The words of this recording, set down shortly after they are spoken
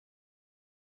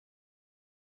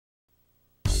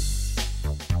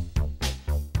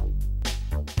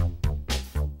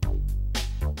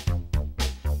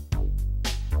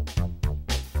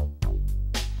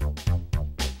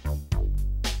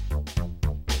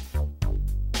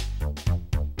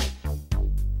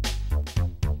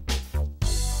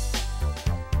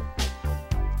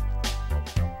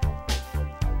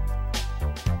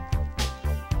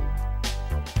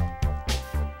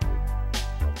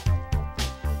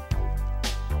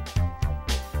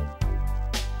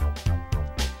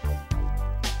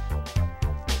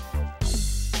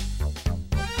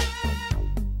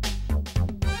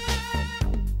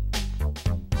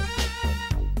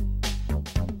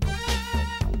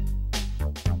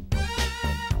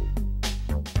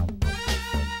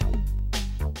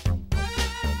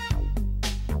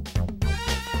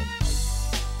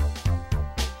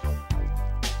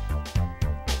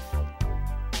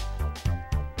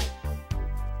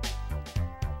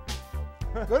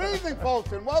Good evening,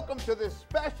 folks, and welcome to this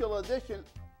special edition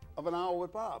of An Hour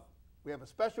with Bob. We have a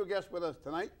special guest with us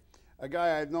tonight, a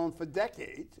guy I've known for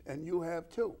decades, and you have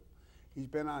too. He's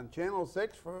been on Channel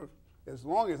 6 for as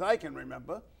long as I can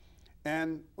remember,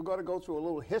 and we're going to go through a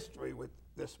little history with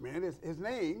this man. His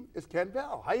name is Ken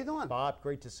Bell. How you doing? Bob,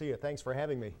 great to see you. Thanks for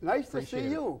having me. Nice to see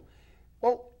you.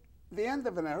 Well, the end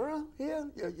of an era here.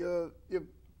 You're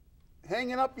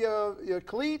hanging up your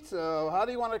cleats. How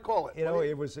do you want to call it? You know,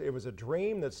 it was a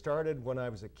dream that started when I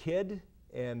was a kid,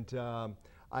 and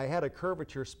I had a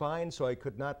curvature spine, so I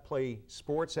could not play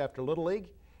sports after Little League,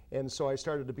 and so I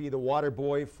started to be the water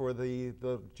boy for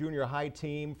the junior high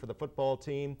team, for the football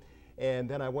team, and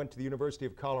then I went to the University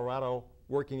of Colorado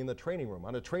working in the training room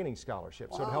on a training scholarship.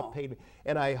 Wow. So it helped pay me.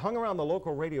 And I hung around the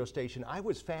local radio station. I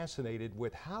was fascinated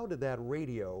with how did that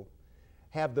radio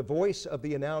have the voice of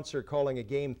the announcer calling a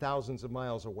game thousands of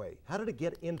miles away? How did it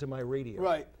get into my radio?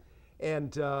 Right.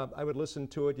 And I would listen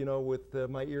to it, you know, with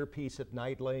my earpiece at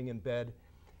night laying in bed.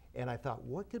 And I thought,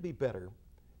 what could be better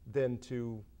than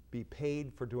to be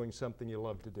paid for doing something you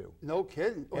love to do? No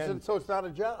kidding. So it's not a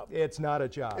job. It's not a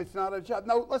job. It's not a job.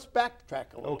 Now, let's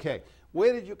backtrack a little Okay. bit.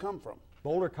 Where did you come from?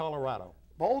 Boulder, Colorado.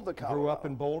 Boulder, Colorado. Grew up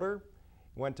in Boulder,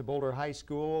 went to Boulder High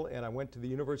School, and I went to the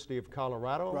University of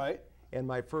Colorado. Right. And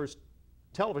my first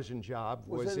television job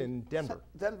was in Denver.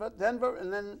 Denver,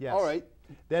 and then, yes. All right.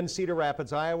 Then Cedar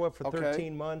Rapids, Iowa for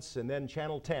 13 months, and then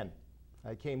Channel 10.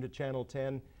 I came to Channel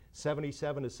 10,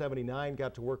 77 to 79,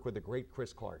 got to work with the great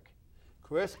Chris Clark.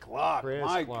 Chris Clark,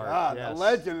 my Clark, God, yes.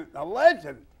 a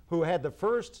legend. Who had the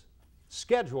first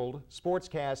scheduled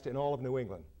sportscast in all of New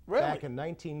England. Really? Back in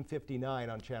 1959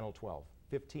 on Channel 12,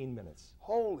 15 minutes.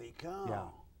 Holy cow. Yeah.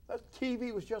 That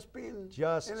TV was just being in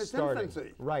its starting.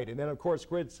 infancy. Right, and then of course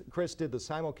Chris did the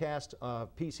simulcast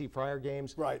of PC Friar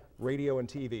games, right. Radio and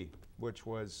TV, which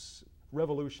was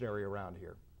revolutionary around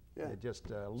here. Yeah.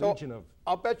 Just a legion of...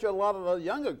 I'll bet you a lot of the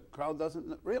younger crowd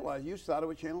doesn't realize you started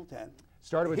with Channel 10.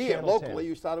 Started with Channel 10. Here, locally,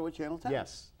 you started with Channel 10.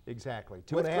 Yes, exactly.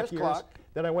 Two with and a half Chris years. Clark.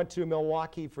 Then I went to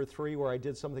Milwaukee for 3, where I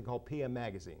did something called PM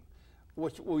Magazine.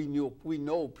 Which we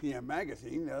know PM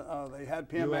Magazine. They had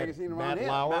PM Magazine around here.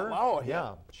 Matt Lauer,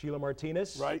 yeah. Sheila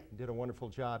Martinez, right. Did a wonderful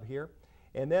job here.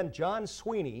 And then John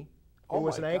Sweeney, who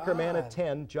was an anchor man at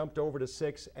 10, jumped over to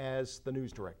 6 as the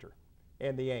news director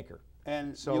and the anchor.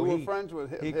 And so you were friends with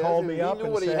him. He called me up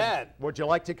and said, would you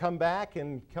like to come back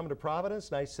and come to Providence?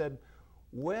 And I said,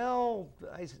 well,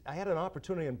 I had an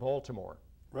opportunity in Baltimore.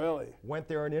 Really? Went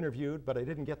there and interviewed, but I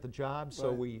didn't get the job,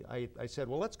 so I said,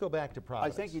 well, let's go back to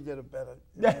Providence. I think you did a better.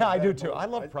 Yeah, I do too. I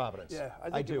love Providence. Yeah,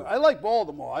 I do. I like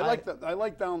Baltimore. I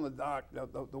like down the dock,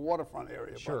 the waterfront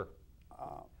area. Sure.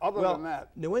 But, other than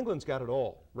that, New England's got it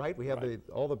all, right? We have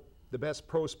all the best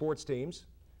pro sports teams.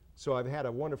 So I've had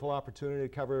a wonderful opportunity to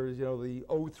cover, you know, the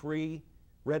 '03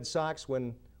 Red Sox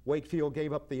when Wakefield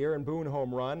gave up the Aaron Boone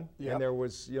home run, and there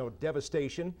was, you know,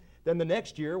 devastation. Then the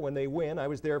next year when they win, I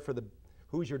was there for the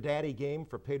Who's Your Daddy game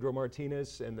for Pedro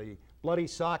Martinez and the Bloody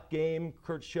Sock game,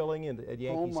 Curt Schilling at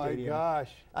Yankee Stadium. Oh my gosh.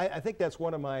 I think that's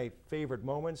one of my favorite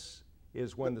moments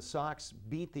is when the Sox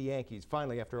beat the Yankees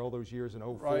finally after all those years in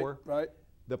 '04. Right.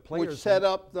 The players which set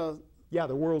up the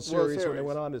World Series when they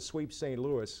went on to sweep St.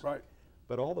 Louis. Right.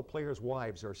 But all the players'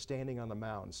 wives are standing on the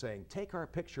mound saying, "Take our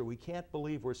picture. We can't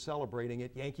believe we're celebrating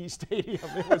at Yankee Stadium."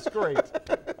 It was great.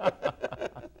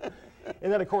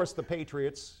 And then, of course, the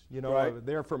Patriots, you know,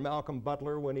 there for Malcolm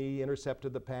Butler when he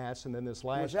intercepted the pass, and then this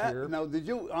last year. Now, did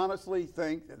you honestly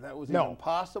think that was even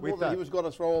possible, that he was going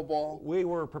to throw a ball? We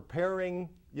were preparing,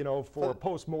 you know, for a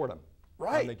post-mortem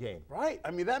on the game. Right. I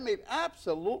mean, that made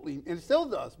absolutely, and it still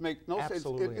does, make no sense.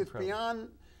 Absolutely It's beyond.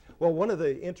 Well, one of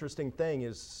the interesting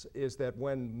things is that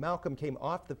when Malcolm came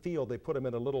off the field, they put him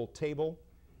in a little table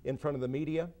in front of the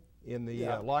media in the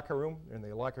locker room, in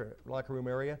the locker room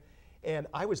area. And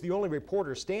I was the only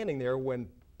reporter standing there when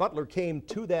Butler came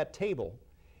to that table,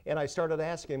 and I started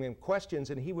asking him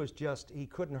questions, and he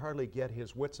couldn't hardly get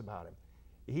his wits about him.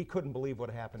 He couldn't believe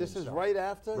what happened. This is right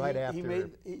after? Right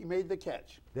after. He made the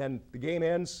catch. Then the game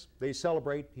ends, they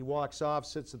celebrate, he walks off,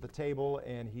 sits at the table,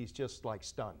 and he's just like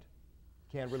stunned.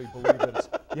 Can't really believe it.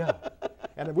 Yeah.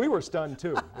 And we were stunned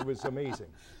too. It was amazing.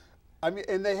 I mean,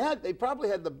 and they probably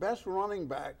had the best running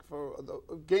back for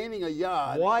gaining a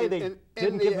yard. Why they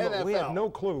didn't give him NFL. We have no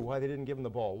clue why they didn't give him the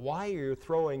ball. Why are you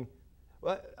throwing?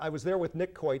 Well, I was there with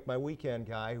Nick Coit, my weekend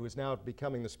guy, who is now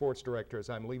becoming the sports director as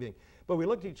I'm leaving. But we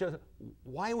looked at each other.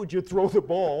 Why would you throw the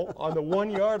ball on the 1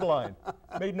 yard line?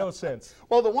 Made no sense.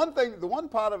 Well, the one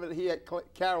part of it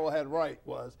Carroll had right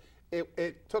was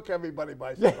it took everybody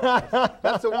by surprise.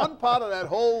 That's the one part of that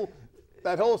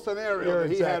whole scenario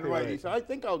that he had right. He said, "I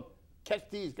think I'll catch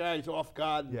these guys off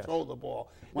guard and Yes. throw the ball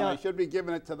when Now- they should be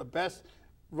giving it to the best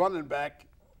running back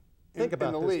Think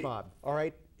about in the this, league. Bob. All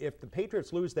right, if the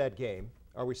Patriots lose that game,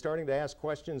 are we starting to ask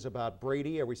questions about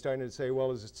Brady? Are we starting to say,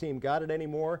 well, has this team got it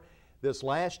anymore? This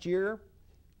last year,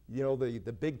 you know, the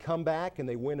big comeback and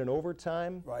they win in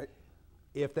overtime. Right.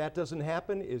 If that doesn't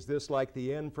happen, is this like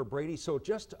the end for Brady? So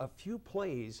just a few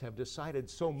plays have decided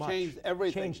so much. Changed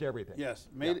everything. Changed everything. Yes,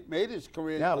 made his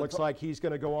career. Now it looks like he's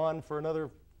going to go on for another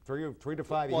three to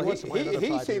five. Well, wants to play another he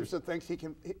 5 seems years. to think he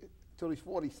can till he's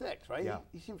 46, right? Yeah.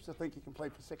 He seems to think he can play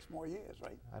for 6 more years,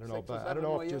 right? I don't know, 6 or but I 7 don't know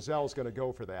more if years? Giselle's going to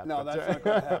go for that. No, but, that's not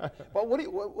going to happen. But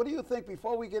what do you think,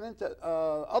 before we get into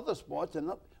other sports,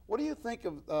 and what do you think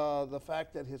of the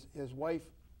fact that his wife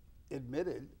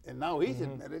admitted, and now he's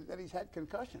admitted, that he's had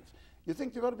concussions? You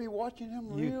think they're going to be watching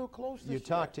him real close this year? You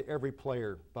talk to every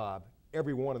player, Bob.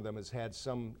 Every one of them has had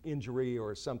some injury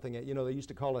or something. You know, they used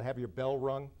to call it have your bell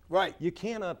rung. Right. You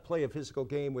cannot play a physical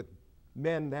game with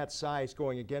men that size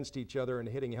going against each other and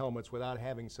hitting helmets without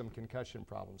having some concussion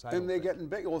problems. And they're getting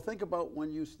big. Well, think about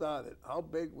when you started. How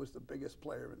big was the biggest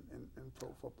player in pro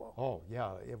football? Oh,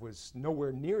 yeah. It was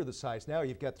nowhere near the size. Now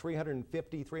you've got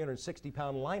 350,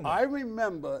 360-pound linemen. I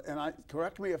remember, and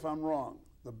correct me if I'm wrong,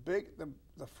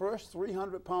 the first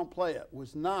 300-pound player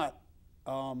was not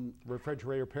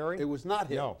Refrigerator Perry? it was not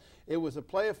him. No. It was a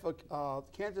player for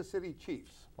Kansas City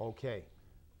Chiefs. Okay.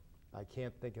 I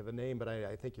can't think of the name, but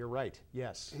I think you're right.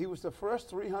 Yes. He was the first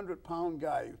 300-pound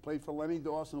guy. He played for Lenny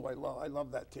Dawson, who I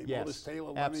love that team. Yes, Otis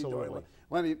Taylor, absolutely.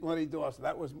 Lenny Dawson.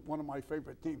 That was one of my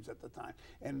favorite teams at the time.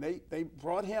 And they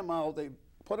brought him out. They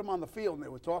put him on the field, and they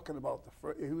were talking about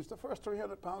he was the first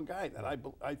 300-pound guy that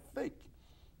I think.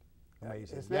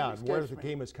 Amazing. His name Yeah, and where escapes the me.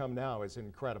 game has come now is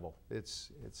incredible.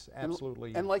 It's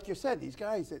absolutely. And like you said, these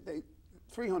guys,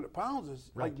 300 pounds is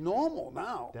like normal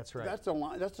now. That's right.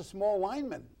 That's a small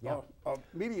lineman, Yeah. a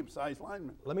medium-sized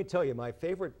lineman. Let me tell you,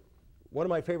 one of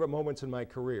my favorite moments in my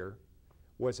career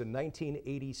was in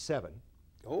 1987.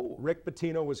 Oh. Rick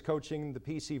Pitino was coaching the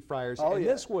PC Friars, Oh, and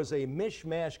yeah. this was a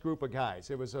mishmash group of guys.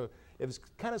 It was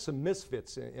kind of some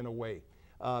misfits in a way.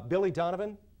 Billy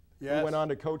Donovan, Yes. who went on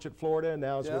to coach at Florida and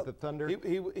now is Yep. with the Thunder.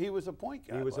 He was a point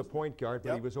guard. He was a wasn't he? point guard, but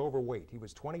he Yep. was overweight. He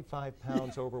was 25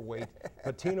 pounds overweight.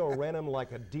 Patino ran him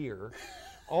like a deer.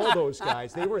 All those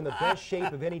guys, they were in the best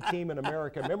shape of any team in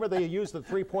America. Remember they used the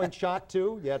three-point shot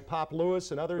too? You had Pop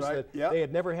Lewis and others Right, that yep. they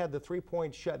had never had the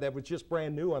three-point shot. That was just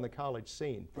brand new on the college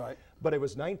scene. Right. But it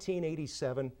was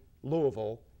 1987,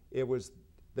 Louisville. It was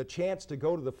the chance to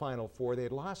go to the Final Four. They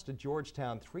had lost to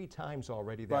Georgetown 3 times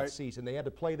already that Right. season. They had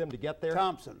to play them to get there.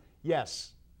 Thompson.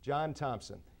 Yes, John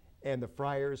Thompson. And the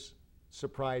Friars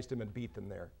surprised him and beat them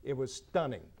there. It was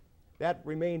stunning. That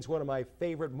remains one of my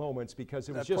favorite moments because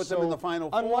it was That just put them in so the Final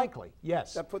Four? unlikely.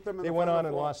 Yes. That put them in they the went Final on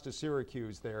and Four? lost to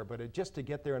Syracuse there, but just to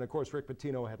get there, and of course Rick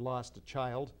Pitino had lost a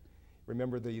child.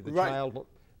 Remember the Right. child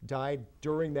died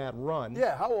during that run.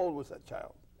 Yeah, how old was that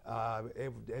child?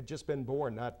 It had just been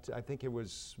born. I think it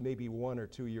was maybe 1 or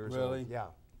 2 years Really? old. Yeah,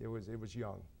 it was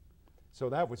young. So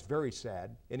that was very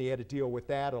sad, and he had to deal with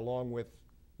that along with,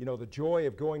 the joy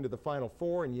of going to the Final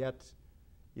Four, and yet,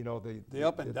 The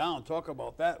up and down. Talk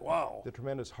about that. Wow. the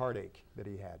tremendous heartache that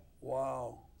he had.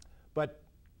 Wow. But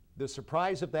the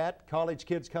surprise of that, college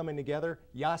kids coming together,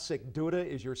 Jacek Duda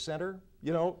is your center.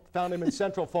 Found him in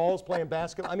Central Falls playing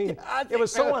basketball. I mean, it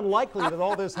was so unlikely that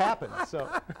all this happened. So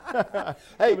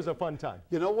Hey, it was a fun time.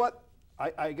 You know what?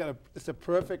 It's a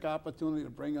perfect opportunity to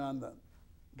bring on the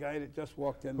guy that just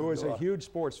walked in the Who is door. a huge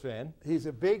sports fan. He's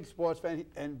a big sports fan,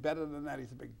 and better than that,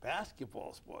 he's a big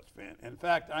basketball sports fan. In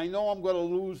fact, I know I'm going to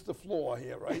lose the floor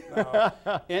here right now.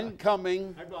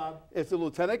 Incoming, Hi, Bob. it's the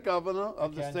Lieutenant Governor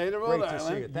of the Ken. state of Rhode Great to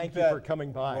Island. see you. Thank You you for bet.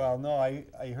 coming by. Well, no, I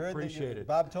heard Appreciate that it.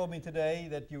 Bob told me today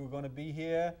that you were going to be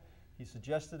here. He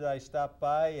suggested I stop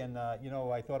by, and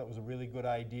I thought it was a really good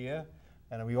idea.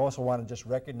 And we also want to just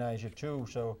recognize you too.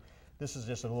 So this is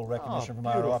just a little recognition from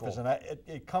our beautiful. office, and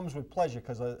it comes with pleasure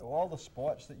because all the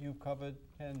sports that you've covered,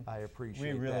 and I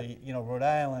appreciate we really, that. Rhode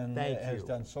Island Thank has you.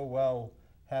 done so well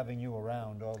having you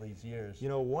around all these years.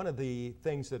 One of the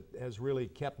things that has really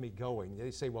kept me going,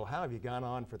 they say, well, how have you gone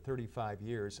on for 35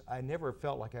 years? I never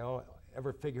felt like I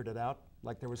ever figured it out.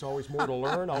 Like there was always more to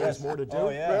learn, always Yes. more to do. Oh,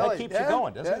 yeah. That Really? keeps Yeah, you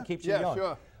going, doesn't yeah, it? Keeps you yeah, young.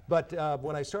 sure. But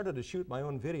when I started to shoot my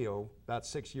own video about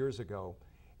 6 years ago,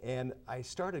 and I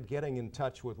started getting in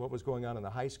touch with what was going on in the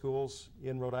high schools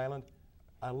in Rhode Island,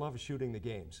 I love shooting the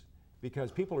games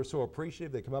because people are so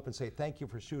appreciative. They come up and say, thank you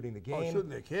for shooting the game. Oh, shooting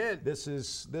the kid. This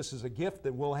is a gift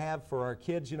that we'll have for our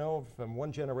kids, from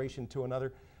one generation to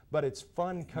another. but it's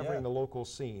fun covering the local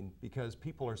scene because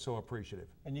people are so appreciative.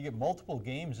 And you get multiple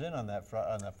games in on that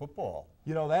football.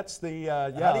 You know, that's the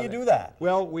How do you do that?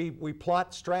 Well, we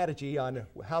plot strategy on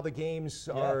how the games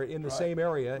are in the same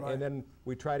area, and then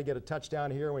we try to get a touchdown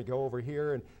here, and we go over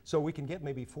here, and so we can get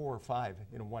maybe 4 or 5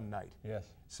 in one night. Yes.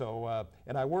 So,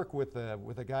 and I work with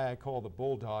a guy I call the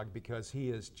Bulldog because he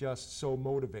is just so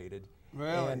motivated.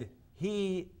 Really? And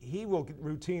he will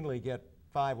routinely get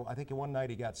 5. I think in one night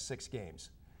he got 6 games.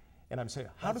 And I'm saying,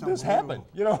 how did this happen?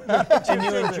 You know, And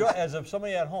you enjoy, as of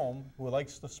somebody at home who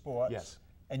likes the sports, yes,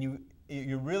 and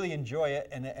you really enjoy it,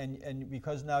 and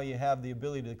because now you have the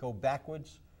ability to go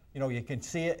backwards, you know, you can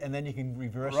see it and then you can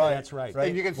reverse it. That's right.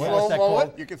 And you can What's that slow-mo it.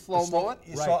 called? You can slow-mo it.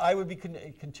 So Right. I would be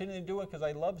continuing to do it because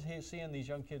I love seeing these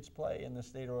young kids play in the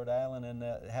state of Rhode Island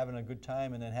and having a good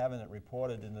time and then having it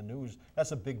reported in the news.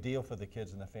 That's a big deal for the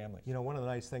kids and their families. You know, one of the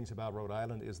nice things about Rhode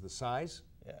Island is the size.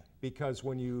 Yeah. Because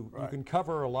when you can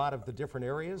cover a lot of the different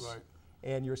areas, Right.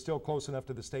 and you're still close enough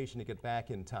to the station to get back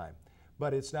in time.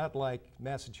 But it's not like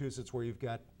Massachusetts where you've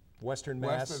got Western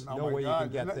Mass, oh no my way God, you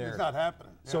can get there. It's not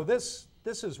happening. So Yeah.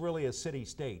 this is really a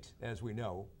city-state, as we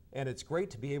know, and it's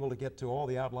great to be able to get to all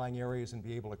the outlying areas and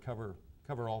be able to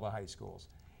cover all the high schools.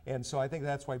 And so I think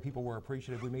that's why people were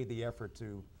appreciative. We made the effort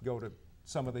to go to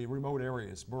some of the remote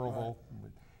areas, Burrillville.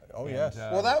 Oh, and, yes.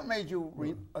 Well, that made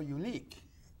you unique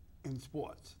in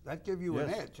sports. That gave you an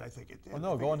Yes. edge, I think it did. Well,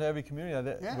 no, going to every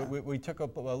community. Yeah. We took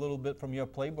up a little bit from your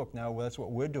playbook now. That's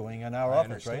what we're doing in our I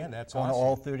office, right? understand. That's going to awesome.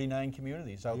 all 39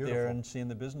 communities out there Beautiful. and seeing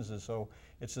the businesses. So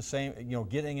it's the same, you know,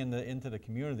 getting into the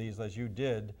communities as you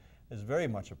did is very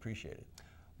much appreciated.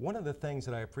 One of the things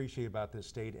that I appreciate about this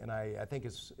state, and I think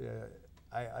it's,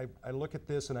 I look at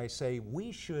this and I say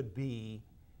we should be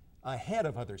ahead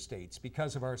of other states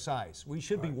because of our size. We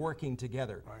should be working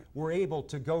together. Right. We're able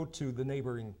to go to the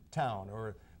neighboring town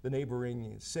or the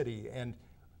neighboring city, and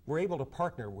we're able to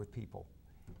partner with people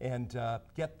and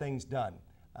get things done.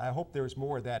 I hope there's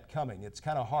more of that coming. It's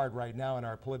kind of hard right now in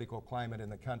our political climate in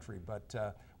the country, but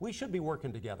we should be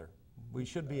working together. We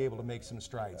should be able to make some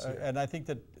strides here. And I think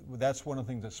that's one of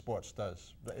the things that sports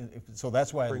does. So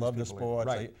that's why I Brings love the people in. sports.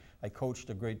 Right. I coached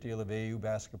a great deal of AU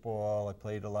basketball. I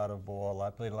played a lot of ball.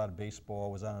 I played a lot of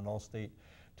baseball. Was on an all-state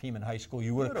team in high school.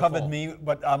 You would have covered me,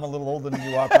 but I'm a little older than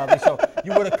you are probably. So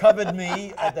you would have covered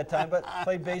me at that time. But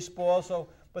played baseball. So,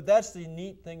 but that's the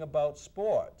neat thing about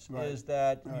sports is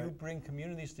that you bring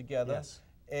communities together. Yes.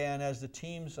 And as the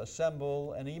teams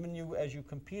assemble, and even as you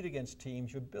compete against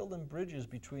teams, you're building bridges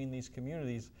between these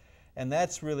communities. And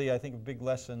that's really, I think, a big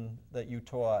lesson that you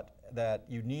taught, that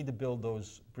you need to build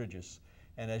those bridges.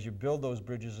 And as you build those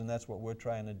bridges, and that's what we're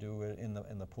trying to do in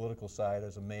the political side.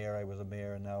 As a mayor, I was a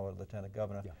mayor and now a lieutenant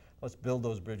governor. Yeah. Let's build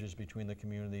those bridges between the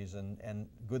communities, and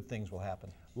good things will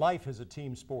happen. Life is a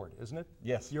team sport, isn't it?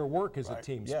 Yes. Your work is a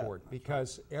team sport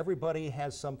because everybody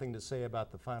has something to say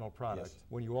about the final product. Yes.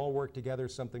 When you all work together,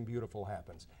 something beautiful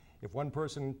happens. If one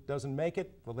person doesn't make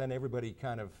it, well, then everybody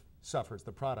kind of suffers.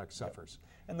 The product suffers.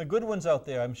 And the good ones out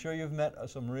there, I'm sure you've met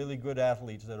some really good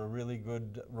athletes that are really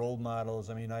good role models.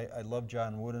 I mean, I love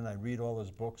John Wooden. I read all his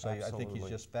books. I think he's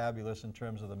just fabulous in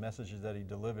terms of the messages that he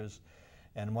delivers.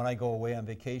 And when I go away on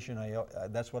vacation,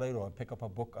 that's what I do. I pick up a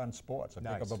book on sports. I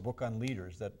pick up a book on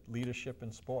leaders, that leadership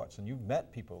in sports. And you've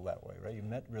met people that way, right? You've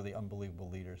met really unbelievable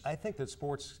leaders. I think that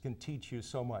sports can teach you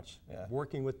so much. Yeah.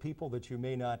 Working with people that you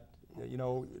may not, you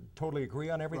know, totally agree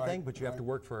on everything, but you have to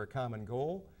work for a common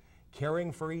goal.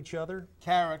 Caring for each other.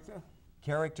 Character.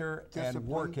 And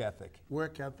work ethic.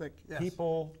 Work ethic, yes.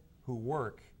 People who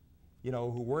work, you know,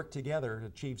 who work together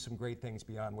achieve some great things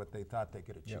beyond what they thought they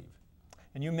could achieve. Yep.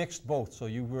 And you mixed both, so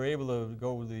you were able to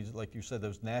go with these, like you said,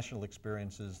 those national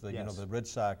experiences. You know, the Red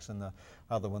Sox and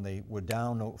when they were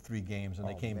down 3 games and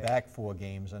they came back 4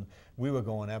 games, and we were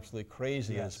going absolutely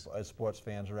crazy as sports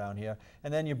fans around here.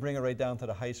 And then you bring it right down to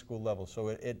the high school level. So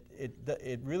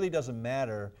it really doesn't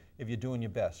matter if you're doing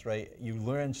your best, right? You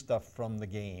learn stuff from the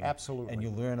game. Absolutely. And you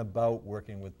learn about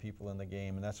working with people in the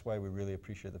game, and that's why we really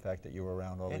appreciate the fact that you were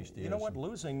around all these years. You know what?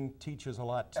 Losing teaches a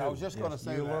lot too. I was just going to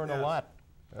say you that. learn a lot.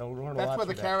 That's where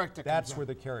the character comes That's in. where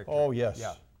the character. Oh yes.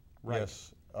 Yeah. Right.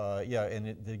 Yes.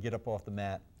 And to get up off the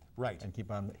mat. Right. And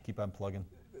keep on plugging.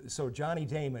 So Johnny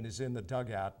Damon is in the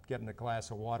dugout getting a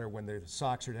glass of water when the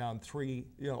Sox are down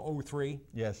 0-3.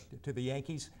 Yes. To the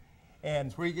Yankees.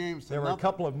 And 3 games to there were nothing. a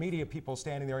couple of media people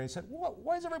standing there and he said,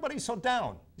 why is everybody so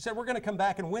down? He said, we're going to come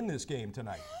back and win this game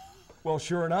tonight. Well,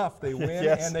 sure enough, they win,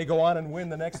 and they go on and win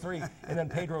the next 3. And then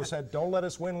Pedro said, don't let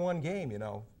us win one game, you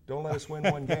know. Don't let us win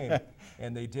one game.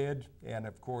 And they did, and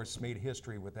of course made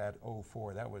history with that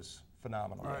 0-4. That was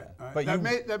phenomenal. All right, all right.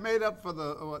 But that made up for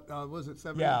the, what, was it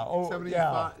 70, Yeah,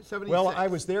 76? Well, I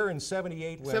was there in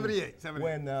 78 when, 78.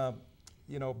 when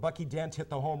you know, Bucky Dent hit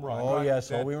the home run. Oh,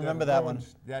 yes, we remember that one.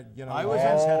 You know, I was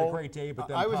Dent's in- had a great day, but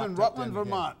then I was popped in up Rutland, in the game.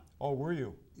 Vermont. Oh, were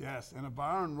you? Yes, in a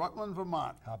bar in Rutland,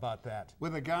 Vermont, How about that?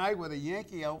 with a guy with a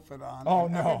Yankee outfit on. Oh,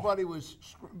 and no. Everybody was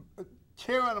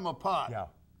tearing him apart. Yeah.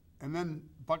 And then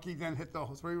Bucky then hit the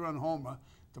 3-run homer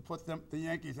to put the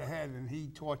Yankees ahead, and he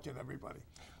tortured everybody.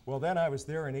 Well, then I was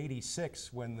there in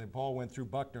 '86 when the ball went through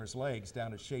Buckner's legs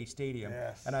down at Shea Stadium.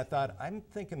 Yes. And I thought, I'm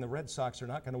thinking the Red Sox are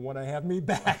not going to want to have me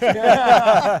back.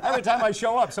 Every time I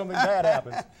show up, something bad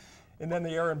happens. And then the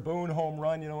Aaron Boone home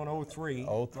run, you know, in '03.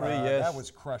 '03, yes. That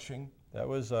was crushing. That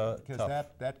was Because tough.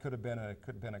 that could have been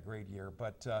a great year.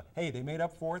 But hey, they made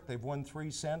up for it. They've won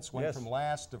 3 since. Went Yes. from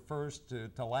last to first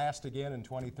to last again in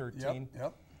 2013.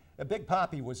 Yep. Big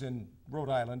Papi was in Rhode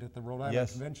Island at the Rhode Island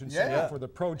Yes. Convention Yeah. Center for the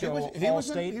Projo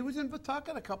All-State. He was in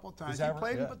Pawtucket a couple of times. Is He that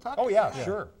played right? in Pawtucket. Oh yeah,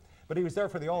 sure. But he was there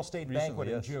for the All-State Recently, banquet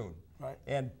in yes. June. Right.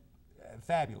 And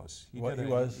fabulous. He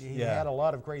Yeah. had a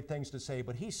lot of great things to say.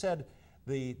 But he said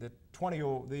the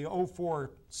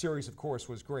 04 series, of course,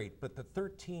 was great. But the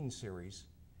 13 series,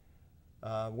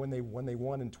 when they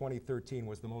won in 2013,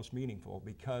 was the most meaningful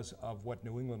because of what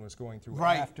New England was going through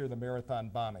Right. after the marathon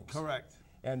bombings. Correct.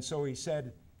 And so he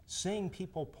said, seeing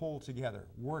people pull together,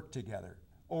 work together,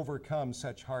 overcome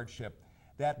such hardship,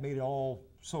 that made it all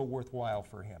so worthwhile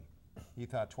for him. He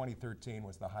thought 2013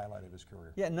 was the highlight of his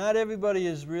career. Yeah, not everybody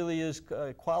is really as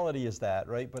quality as that,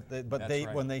 right? But That's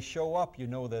right. when they show up, you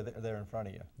know they're in front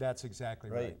of you, That's exactly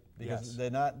right. Because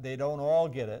Yes. they don't all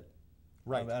get it.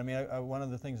 Right. I mean, one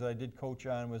of the things that I did coach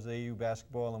on was AU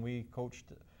basketball, and we coached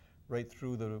right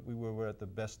through we were at the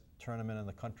best tournament in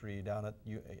the country down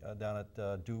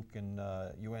at Duke and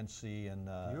UNC and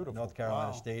Beautiful. North Carolina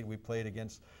Wow. State. We played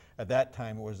against, at that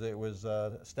time it was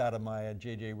Stoudemire,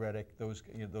 J.J. Redick,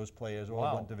 those players all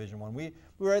Wow. went Division I. We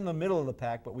were in the middle of the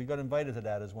pack, but we got invited to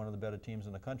that as one of the better teams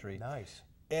in the country. Nice.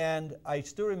 And I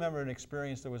still remember an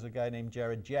experience. There was a guy named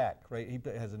Jared Jack, right? He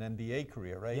has an NBA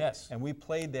career, right? Yes. And we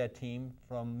played that team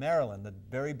from Maryland, the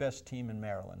very best team in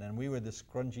Maryland. And we were this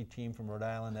grungy team from Rhode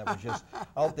Island that was just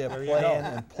out there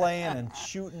playing and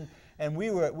shooting. And we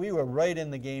were right in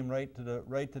the game, right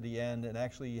to the end. And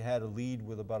actually had a lead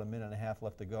with about a minute and a half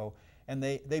left to go. And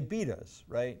they beat us,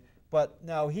 right? But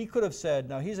now he could have said,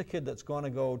 now he's a kid that's going to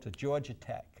go to Georgia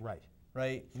Tech. Right.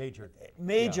 Right?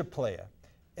 Major Player.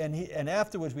 And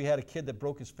afterwards, we had a kid that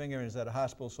broke his finger and is at a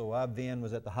hospital, so our van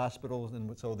was at the hospital,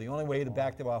 and so the only way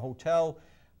back to our hotel,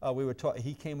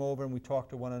 he came over and we talked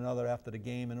to one another after the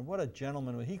game, and what a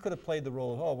gentleman. He could have played the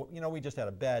role of, oh, you know, we just had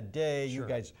a bad day, Sure. you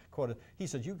guys caught it. He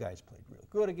said, you guys played real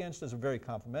good against us, very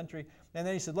complimentary. And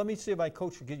then he said, let me see if my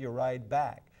coach will get you a ride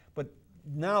back. But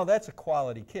now that's a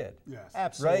quality kid. Yes.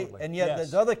 Absolutely. Right? And yet Yes.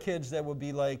 there's other kids that would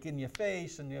be like in your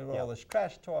face and Yeah. all this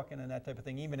trash talking and that type of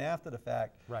thing, even after the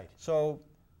fact. Right. So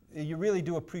you really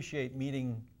do appreciate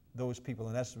meeting those people,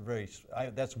 and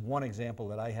that's one example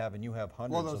that I have, and you have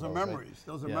hundreds Well, of those are right? memories.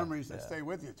 Those are Yeah, memories that yeah. stay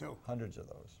with you, too. Hundreds of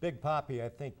those. Big Papi, I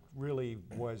think, really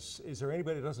was, is there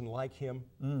anybody that doesn't like him?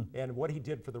 And what he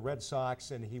did for the Red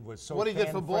Sox, and he was so What he did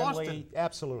for fan-friendly. Boston.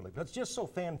 Absolutely. But it's just so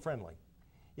fan-friendly.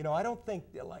 You know, I don't think,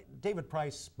 like, David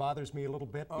Price bothers me a little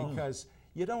bit because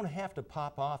you don't have to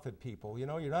pop off at people. You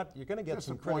know, you're going to get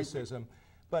some Disappointing. criticism.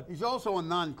 But, He's also a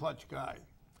non-clutch guy.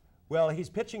 well, he's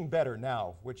pitching better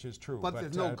now, which is true. But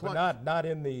there's no clutch. not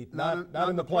in the Not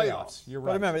in the playoffs. You're But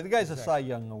right. remember, the guy's a Exactly. Cy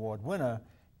Young Award winner,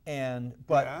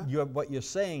 but Yeah. what you're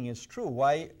saying is true.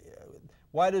 Why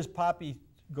does Papi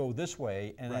go this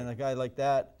way, and then a guy like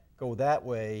that go that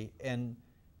way, and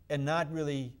not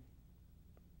really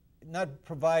not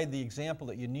provide the example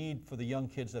that you need for the young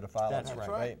kids that are following? That's him, right.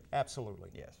 right. Absolutely.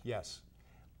 Yes. Yes.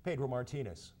 Pedro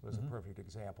Martinez was a perfect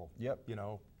example. Yep. You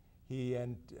know, he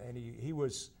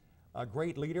was a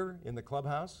great leader in the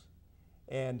clubhouse,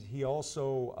 and he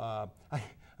also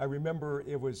I remember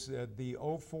it was the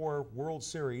 '04 World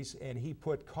Series, and he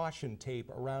put caution tape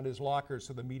around his locker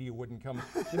so the media wouldn't come.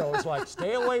 You know, it was like,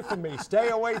 stay away from me, stay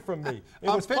away from me. It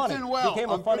I'm was funny. pitching well. Became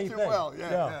a I'm funny pitching thing. well.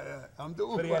 Yeah. I'm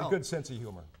doing But he well. had a good sense of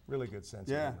humor, really good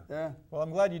sense of humor. Yeah. Well, I'm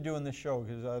glad you're doing this show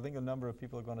because I think a number of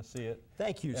people are going to see it.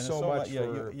 Thank you And so it's much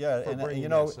for bringing you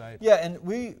know, this. and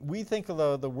we think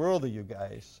of the world of you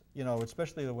guys, you know,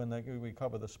 especially when we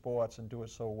cover the sports and do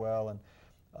it so well. And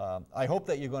I hope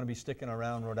that you're going to be sticking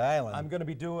around Rhode Island. I'm going to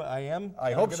be doing. I am.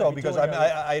 I I'm hope gonna so be because doing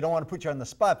I don't want to put you on the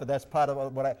spot, but that's part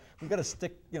of what we got to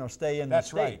stay in. That's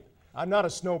the state. right. I'm not a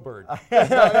snowbird. We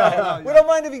don't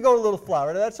mind if you go a little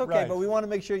Florida. That's okay, Right. but we want to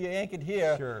make sure you're anchored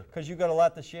here Sure. because you got a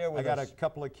lot to share with I got us. a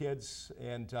couple of kids,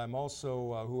 and I'm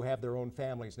also who have their own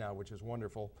families now, which is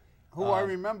wonderful. Who I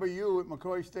remember you at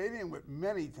McCoy Stadium with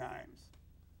many times,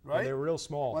 right? When they were real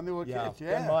small. When they were kids,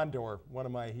 Ben Mondor, one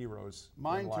of my heroes.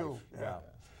 Mine in life. too. Yeah.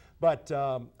 But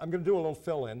I'm going to do a little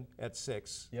fill-in at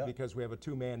 6 Yeah. because we have a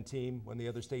 2-man team when the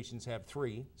other stations have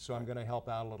 3. So I'm going to help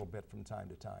out a little bit from time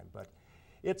to time. But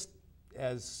it's,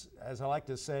 as I like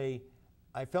to say,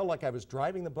 I felt like I was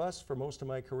driving the bus for most of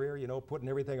my career, you know, putting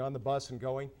everything on the bus and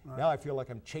going. Right. Now I feel like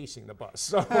I'm chasing the bus.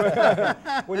 So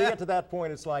when you get to that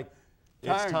point, it's like,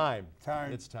 it's time.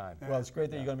 It's time. Well, it's great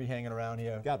that you're going to be hanging around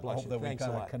here. God bless I hope you. that Thanks we a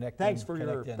kind lot. of connect.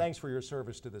 Thanks for your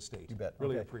service to the state. You bet.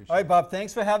 Really Okay. appreciate it. All right, Bob.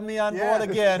 Thanks for having me on board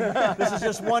again. This is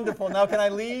just wonderful. Now can I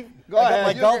leave? Go I ahead.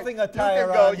 got my golfing attire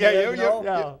go. on. Yeah, here, you know?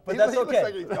 yeah. But He that's looks okay.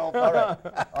 like he's golfing. All right.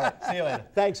 All right. See you later.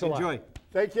 Thanks a lot. Enjoy.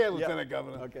 Take care, Lieutenant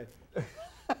Governor. Okay.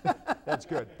 That's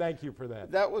good. Thank you for that.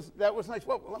 That was nice.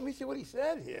 Well, let me see what he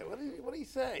said here. What did he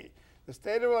say? The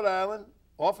state of Rhode Island,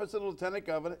 Office of the Lieutenant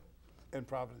Governor, and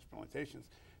Providence Plantations.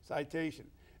 Citation.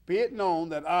 Be it known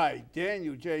that I,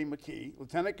 Daniel J. McKee,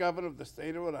 Lieutenant Governor of the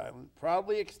state of Rhode Island,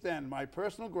 proudly extend my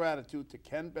personal gratitude to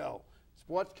Ken Bell,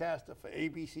 sportscaster for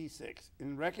ABC6,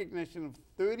 in recognition of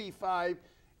 35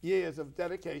 years of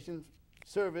dedicated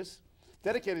service,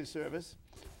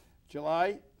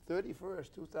 July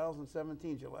 31st,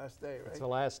 2017 is your last day, right? It's the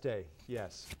last day,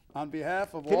 yes. On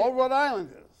behalf of all Rhode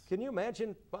Islanders. Can you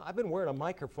imagine? I've been wearing a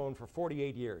microphone for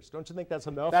 48 years. Don't you think that's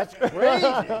enough? That's crazy.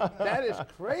 That is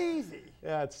crazy.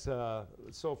 Yeah, it's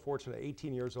so fortunate.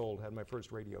 18 years old, had my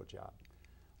first radio job.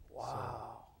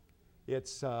 Wow.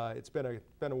 So it's been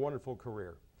a wonderful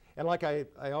career. And like I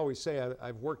always say,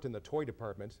 I've worked in the toy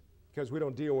department because we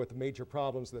don't deal with the major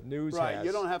problems that news Right, has.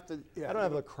 you don't have to. Yeah, I don't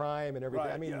have the crime and everything.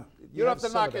 Right, I mean, yeah. you You don't have to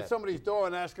some knock of at that. somebody's door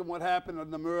and ask them what happened, or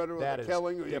the murder, or That the is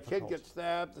killing, or your difficult. kid gets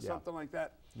stabbed, or Yeah. something like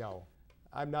that. No,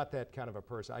 I'm not that kind of a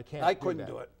person. I can't. I couldn't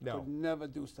do that. it. No. Could never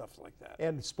do stuff like that.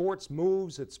 And sports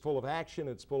moves. It's full of action.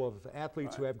 It's full of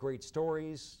athletes who Right. have great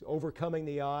stories, overcoming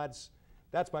the odds.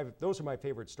 Those are my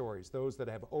favorite stories. Those that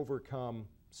have overcome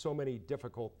so many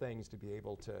difficult things to be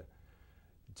able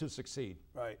to succeed.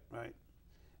 Right, right.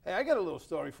 Hey, I got a little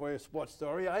story for you, a sports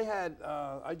story.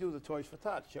 I do the Toys for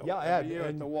Tots show every year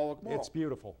at the Warwick Mall. It's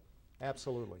beautiful,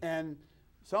 absolutely. And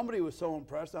somebody was so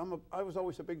impressed. I was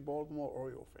always a big Baltimore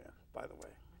Oriole fan, by the way.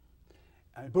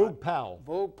 Boog Powell.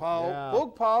 Boog Powell. Yeah.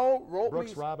 Boog Powell wrote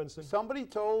Brooks me. Robinson. Somebody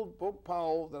told Boog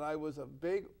Powell that I was a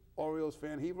big Orioles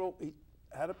fan. He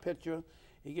had a picture.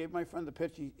 He gave my friend the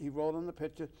picture. He wrote on the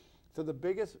picture, to the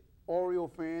biggest Oriole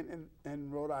fan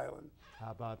in Rhode Island.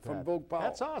 How about that? From Boog Powell.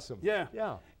 That's awesome. Yeah.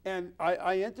 Yeah. And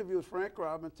I interviewed Frank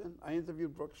Robinson. I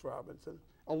interviewed Brooks Robinson.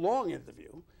 A long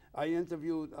interview. I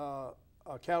interviewed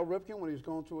Cal Ripken when he was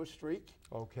going through a streak.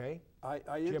 Okay. I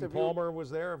Jim interviewed Palmer was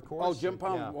there, of course. Oh, Jim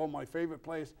Palmer, Yeah. one of my favorite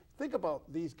players. Think about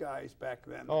these guys back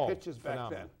then, Oh, the pitchers back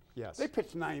phenomenal. then. Yes. They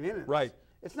pitched 9 innings. Right.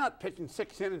 It's not pitching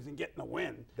 6 innings and getting a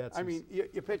win. That's I mean, you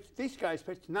pitch. These guys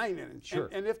pitched 9 innings. Sure.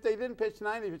 And if they didn't pitch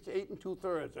 9, they pitched 8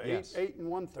 2/3 or Yes. 8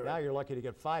 1/3. Now you're lucky to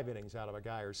get 5 innings out of a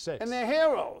guy or 6. And they're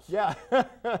heroes. Yeah.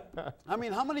 I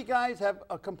mean, how many guys have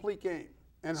a complete game?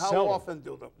 And how Seldom. often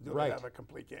do they Right. have a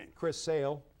complete game? Chris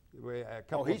Sale.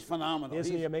 Oh, he's phenomenal.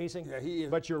 Isn't he amazing? Yeah, he is.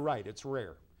 But you're right, it's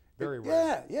rare. Very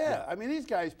rare. Yeah. I mean, these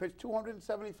guys pitch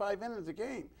 275 innings a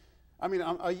game. I mean,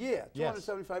 a year. Yes.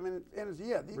 275 innings a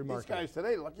year. These Remarkable. guys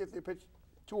today, lucky if they pitch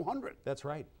 200. That's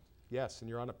right. Yes, and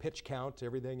you're on a pitch count.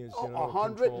 Everything is, Oh, you know,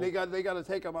 100. controlled. They got to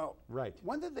take them out. Right.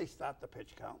 When did they start the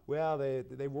pitch count? Well,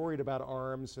 they worried about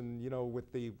arms, and you know,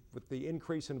 with the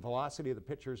increase in velocity of the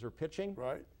pitchers are pitching,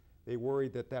 Right. they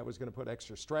worried that was going to put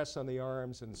extra stress on the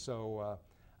arms, and so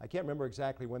I can't remember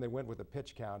exactly when they went with the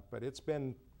pitch count, but it's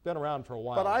been around for a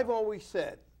while. But now. I've always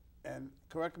said, and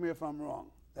correct me if I'm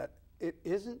wrong, that it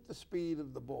isn't the speed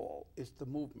of the ball, it's the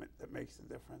movement that makes the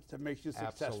difference, that makes you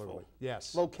successful. Absolutely.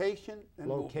 Yes. Location and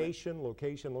movement.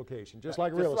 Location. Just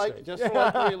like real estate. Just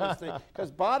like real estate.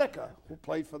 Because Boddicker, who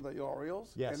played for the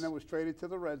Orioles, Yes. and then was traded to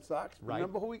the Red Sox. Right.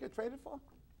 Remember who he got traded for?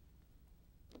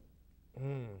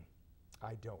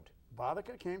 I don't.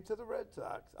 Boddicker came to the Red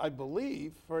Sox, I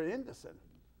believe, for Anderson.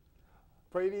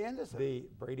 Brady Anderson. The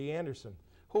Brady Anderson.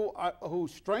 Who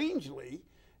strangely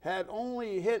had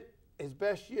only hit his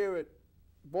best year at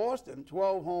Boston,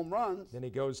 12 home runs. Then he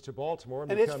goes to Baltimore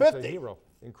and And hits becomes a 50. hero.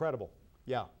 Incredible.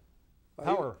 Yeah. He-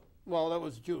 Power. Well, that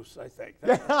was juice, I think.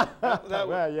 That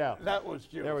Well, yeah. That was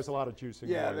juice. There was a lot of juicing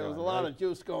Yeah, going there was on, a lot right? of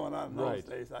juice going on in those Right.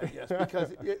 days, I guess,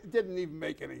 because it didn't even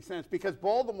make any sense. Because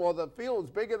Baltimore, the field's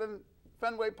bigger than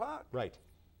Fenway Park. Right.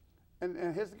 And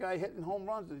here's the guy hitting home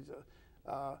runs. He's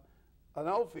an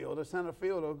outfielder, center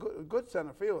fielder, a good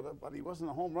center fielder, but he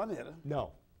wasn't a home run hitter.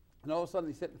 No. And all of a sudden,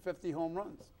 he's hitting 50 home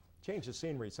runs. Change of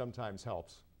scenery sometimes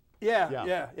helps.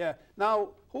 Yeah.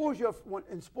 Now, who was your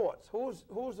in sports? Who's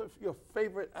your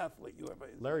favorite athlete you ever?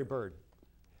 Larry Bird.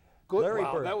 Good. Larry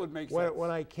Wow, Bird. that would make sense.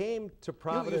 When I came to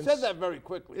Providence, you said that very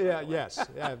quickly. Yeah. Yes.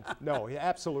 No. Yeah,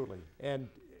 absolutely. And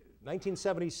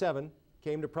 1977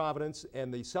 came to Providence,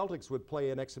 and the Celtics would play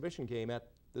an exhibition game at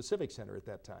the Civic Center at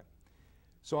that time.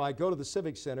 So I go to the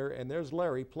Civic Center, and there's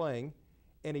Larry playing,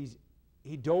 and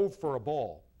he dove for a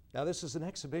ball. Now this is an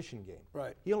exhibition game.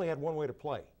 Right. He only had one way to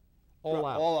play. All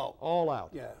out. All out. All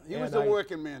out. Yeah. He was a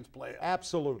working man's player.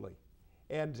 Absolutely.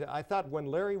 And I thought when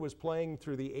Larry was playing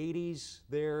through the 80s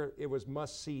there, it was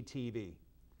must-see TV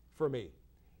for me.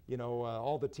 You know,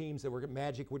 all the teams that were,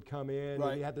 Magic would come in,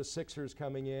 Right. and you had the Sixers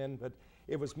coming in, but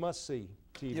it was must-see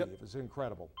TV. Yep. It was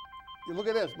incredible. You look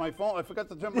at this, my phone, I forgot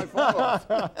to turn my phone off.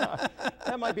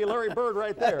 That might be Larry Bird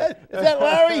right there. Is that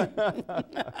Larry?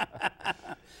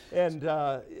 And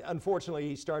unfortunately,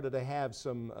 he started to have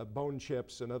some bone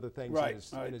chips and other things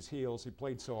in his heels. He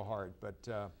played so hard,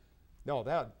 but no,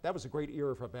 that was a great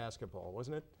era for basketball,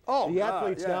 wasn't it? Oh, the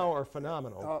athletes yeah. now are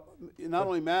phenomenal. Not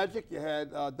only Magic, you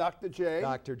had Dr. J.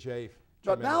 Dr. J.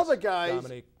 But now the guys,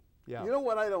 Dominique, yeah. You know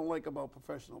what I don't like about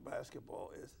professional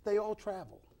basketball is they all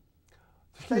travel.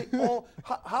 They all.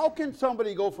 How can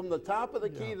somebody go from the top of the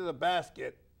key to the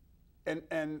basket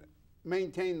and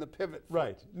maintain the pivot?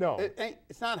 Right. No.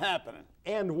 It's not happening.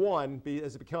 And one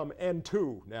has become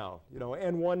N2 now. You know,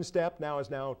 N1 step now is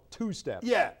now 2 steps.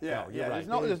 Yeah. Right.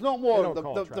 There's no more of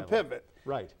the pivot.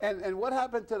 Right. And what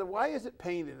happened to why is it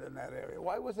painted in that area?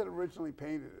 Why was it originally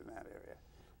painted in that area?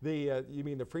 You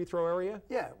mean the free throw area?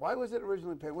 Yeah. Why was it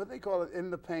originally painted? What do they call it? In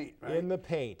the paint, right? In the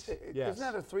paint, yes.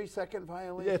 Isn't that a 3-second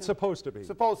violation? It's supposed to be.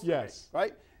 Supposed to be,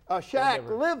 right? Shaq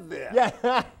lived there. Yeah.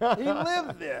 He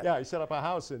lived there. Yeah, he set up a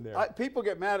house in there. People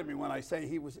get mad at me when I say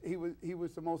he was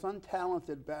the most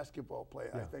untalented basketball player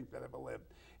I think that ever lived.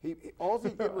 All he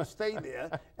did was stay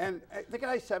there, and the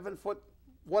guy's 7 foot,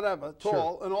 whatever,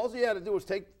 tall, and all he had to do was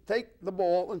take the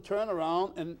ball and turn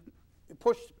around and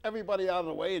push everybody out of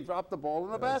the way and drop the ball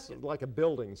in the basket. It's like a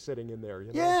building sitting in there. You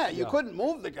know? Yeah, you couldn't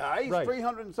move the guy. He's Right.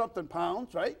 300 and something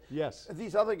pounds, right? Yes.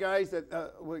 These other guys that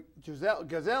were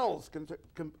gazelles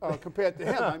compared to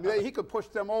him. I mean, he could push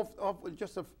them off with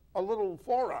just a little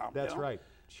forearm. That's right.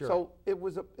 Sure. So it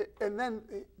was and then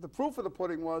the proof of the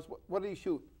pudding was what did he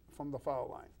shoot from the foul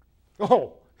line?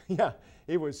 Oh, yeah.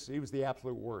 He was the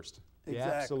absolute worst. The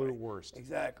Exactly. absolute worst.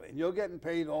 Exactly. And you're getting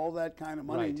paid all that kind of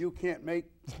money, Right. and you can't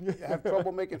have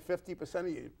trouble making 50%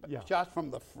 of your shots from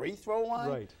the free throw line?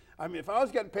 Right. I mean, if I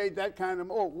was getting paid that kind of,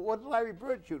 what did Larry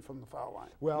Bird shoot from the foul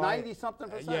line? Well,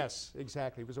 90-something%? Yes,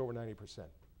 exactly. It was over 90%.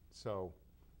 So,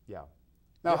 yeah.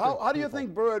 Now, how do you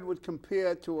think Bird would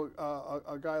compare to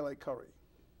a guy like Curry?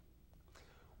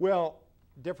 Well,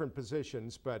 different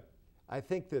positions, but I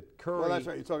think that Curry... Well, that's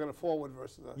right. You're talking a forward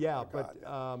versus a guard.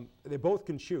 But they both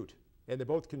can shoot, and they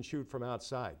both can shoot from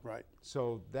outside. Right.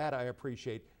 So that I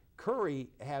appreciate. Curry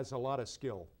has a lot of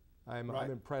skill. I'm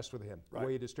impressed with him, the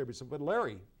way he distributes them. But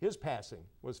Larry, his passing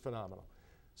was phenomenal.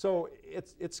 So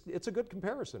it's a good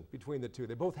comparison between the two.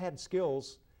 They both had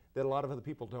skills that a lot of other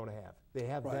people don't have. They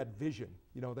have that vision,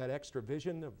 you know, that extra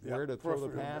vision of where to throw the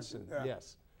pass and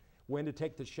when to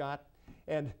take the shot.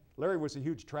 And Larry was a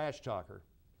huge trash talker.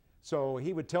 So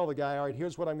he would tell the guy, all right,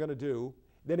 here's what I'm going to do.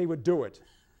 Then he would do it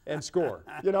and score.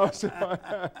 You know, so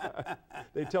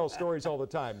they tell stories all the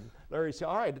time. Larry said,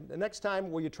 all right, the next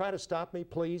time, will you try to stop me,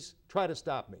 please? Try to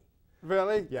stop me.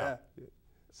 Really? Yeah.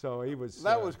 So he was.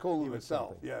 That was cool in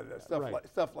itself. Something. Yeah,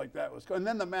 stuff like that was cool. And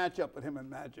then the matchup with him and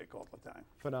Magic all the time.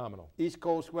 Phenomenal. East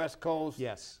Coast, West Coast.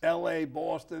 Yes. L.A.,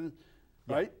 Boston.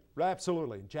 Right?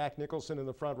 Absolutely. Jack Nicholson in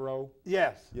the front row.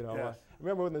 Yes. You know,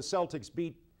 remember when the Celtics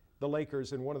beat the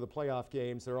Lakers in one of the playoff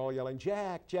games, they're all yelling,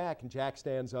 Jack, Jack, and Jack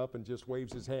stands up and just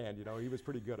waves his hand. You know, he was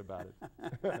pretty good about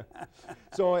it.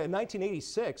 So in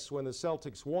 1986, when the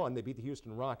Celtics won, they beat the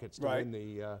Houston Rockets to win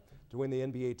the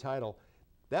NBA title.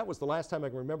 That was the last time I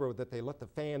can remember that they let the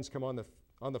fans come on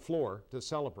the floor to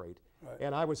celebrate. Right.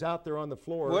 And I was out there on the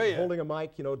floor holding a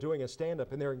mic, you know, doing a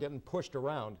stand-up, and they were getting pushed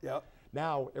around. Yep.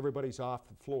 Now everybody's off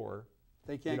the floor.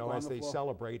 They can't go on as the they floor.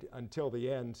 celebrate until the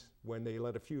end when they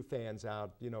let a few fans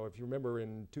out. You know, if you remember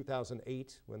in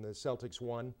 2008 when the Celtics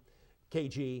won,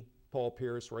 KG, Paul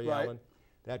Pierce, Ray Allen,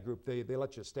 that group, they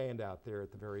let you stand out there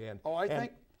at the very end. Oh, I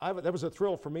think that was a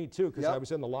thrill for me too, because I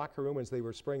was in the locker room as they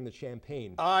were spraying the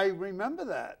champagne. I remember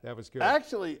that. That was good.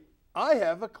 Actually, I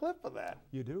have a clip of that.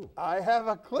 You do? I have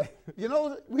a clip. You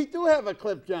know, we do have a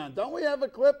clip, John. Don't we have a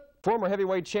clip? Former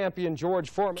heavyweight champion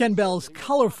George Foreman. Ken Bell's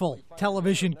colorful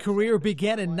television career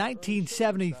began in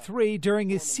 1973 during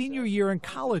his senior year in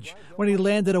college when he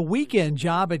landed a weekend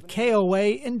job at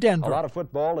KOA in Denver. A lot of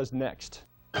football is next.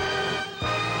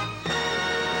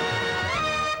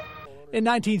 In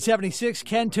 1976,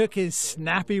 Ken took his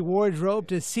snappy wardrobe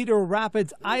to Cedar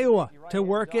Rapids, Iowa, to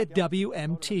work at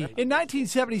WMT. In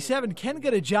 1977, Ken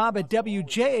got a job at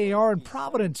WJAR in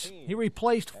Providence. He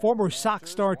replaced former Sox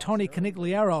star Tony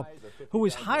Conigliaro, who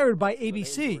was hired by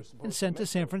ABC and sent to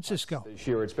San Francisco. This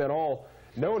year, it's been all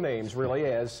no names, really,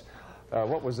 as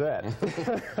what was that?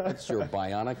 That's your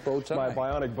bionic bow tie. My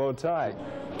bionic bow tie.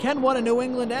 Ken won a New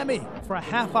England Emmy for a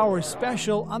half-hour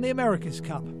special on the America's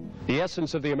Cup. The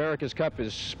essence of the America's Cup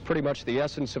is pretty much the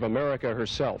essence of America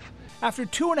herself. After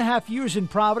 2.5 years in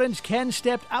Providence, Ken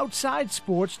stepped outside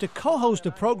sports to co-host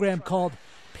a program called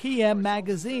PM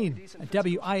Magazine at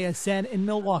WISN in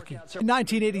Milwaukee. In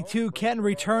 1982, Ken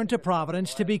returned to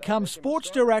Providence to become sports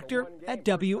director at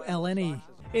WLNE.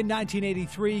 In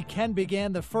 1983, Ken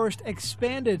began the first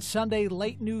expanded Sunday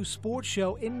late news sports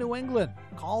show in New England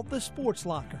called The Sports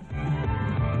Locker.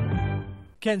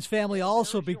 Ken's family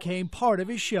also became part of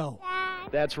his show.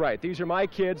 That's right. These are my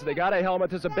kids. They got a helmet.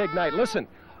 This is a big night. Listen,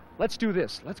 let's do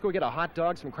this. Let's go get a hot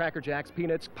dog, some Cracker Jacks,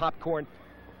 peanuts, popcorn.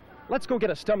 Let's go get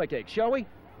a stomachache, shall we?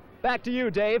 Back to you,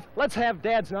 Dave. Let's have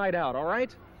Dad's night out, all right?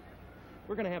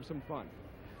 We're going to have some fun.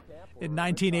 In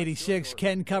 1986,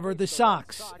 Ken covered the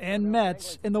Sox and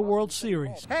Mets in the World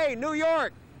Series. Hey, New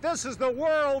York, this is the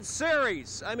World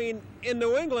Series. I mean, in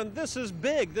New England, this is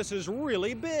big. This is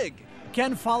really big.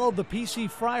 Ken followed the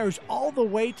PC Friars all the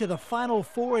way to the Final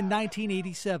Four in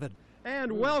 1987.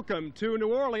 And welcome to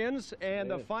New Orleans,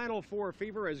 and the Final Four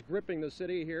fever is gripping the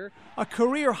city here. A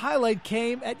career highlight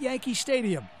came at Yankee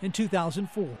Stadium in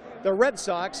 2004. The Red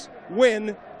Sox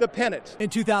win the pennant. In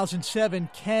 2007,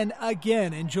 Ken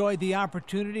again enjoyed the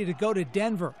opportunity to go to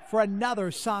Denver for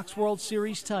another Sox World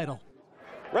Series title.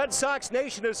 Red Sox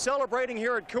Nation is celebrating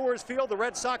here at Coors Field. The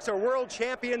Red Sox are world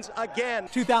champions again.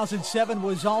 2007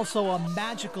 was also a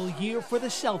magical year for the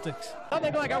Celtics.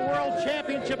 Nothing like a world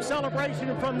championship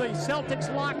celebration from the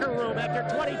Celtics locker room.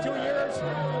 After 22 years,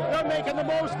 they're making the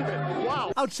most of it.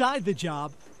 Wow. Outside the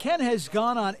job, Ken has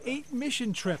gone on 8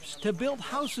 mission trips to build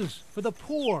houses for the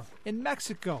poor in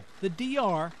Mexico, the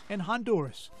DR, and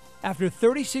Honduras. After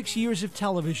 36 years of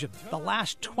television, the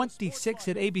last 26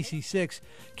 at ABC6,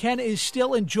 Ken is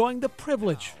still enjoying the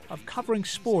privilege of covering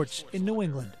sports in New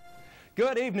England.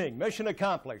 Good evening. Mission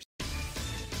accomplished.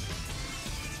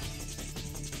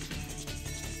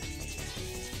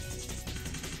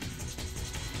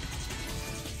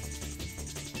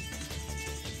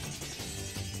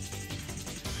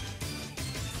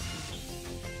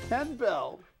 Ken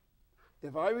Bell,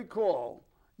 if I recall,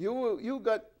 you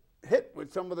got hit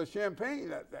with some of the champagne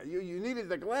that you needed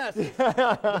the glasses.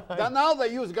 Now they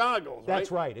use goggles, right?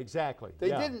 That's right, exactly. They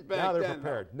didn't back then. Now they're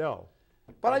prepared. No.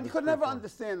 But I could never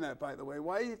understand that, by the way.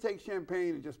 Why do you take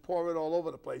champagne and just pour it all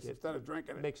over the place instead of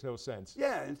drinking it? Makes no sense.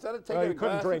 Yeah, instead of taking Well, a you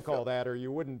couldn't glass drink and all that, or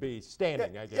you wouldn't be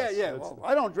standing, I guess. Yeah. Well,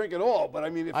 I don't drink at all, but I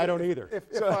mean, if I don't either.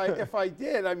 If I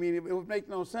did, I mean, it would make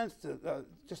no sense to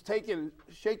just take it and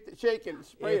shake and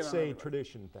spray it. It's a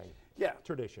tradition thing. Yeah.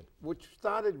 Tradition. Which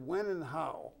started when and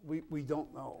how, we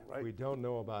don't know, right? We don't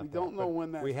know about that. We don't know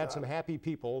when that We had some started. happy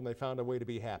people, and they found a way to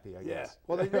be happy, I guess.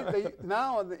 Well, they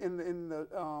now in the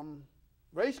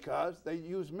race cars, they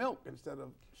use milk instead of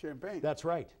champagne. That's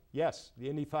right. Yes. The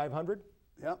Indy 500?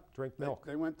 Yep. Drink milk.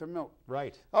 They went to milk.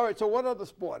 Right. All right, so what other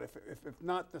sport? If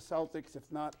not the Celtics,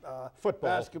 if not Football.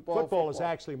 basketball? Football is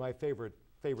actually my favorite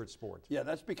sport. Yeah,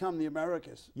 that's become the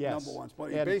America's Yes. number one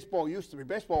sport. And baseball used to be.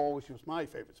 Baseball always was my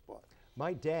favorite sport.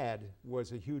 My dad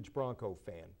was a huge Bronco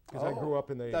fan because I grew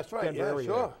up in the that's right, Denver area.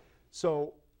 Sure.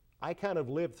 So I kind of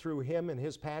lived through him and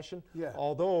his passion. Yeah.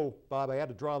 Although, Bob, I had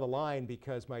to draw the line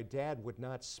because my dad would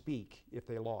not speak if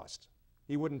they lost.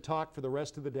 He wouldn't talk for the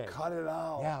rest of the day. Cut it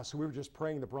out. Yeah, so we were just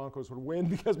praying the Broncos would win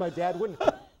because my dad wouldn't.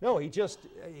 No, it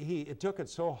took it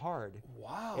so hard.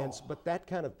 Wow. But that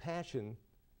kind of passion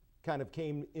kind of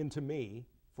came into me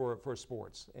for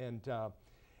sports.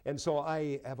 And so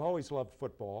I have always loved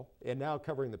football, and now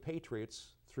covering the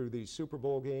Patriots through these Super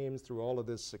Bowl games, through all of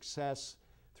this success,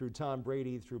 through Tom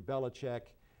Brady, through Belichick,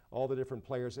 all the different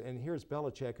players. And here's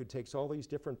Belichick, who takes all these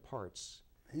different parts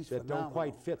that don't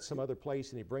quite fit some other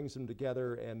place, and he brings them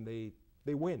together, and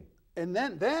they win. And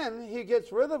then he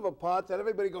gets rid of a part that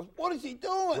everybody goes, what is he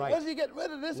doing? Right. What does he get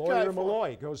rid of this guy Lawyer for?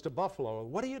 Malloy goes to Buffalo.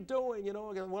 What are you doing? You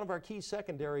know, one of our key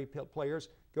secondary players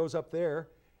goes up there.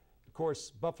 Of course,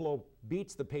 Buffalo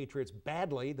beats the Patriots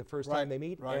badly the first time they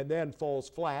meet, and then falls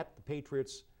flat. The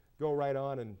Patriots go right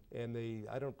on, and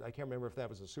I can't remember if that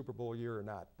was a Super Bowl year or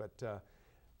not, but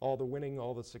all the winning,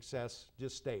 all the success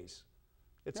just stays.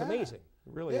 It's amazing.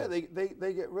 It really is.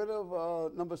 They get rid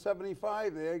of number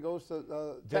 75 there, goes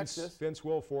to Texas. Vince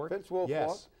Wilfork. Vince Wilfork.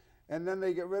 Yes. And then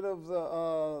they get rid of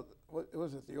the what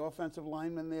was it? The offensive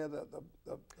lineman there.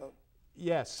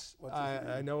 Yes, What's his name?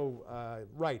 I know.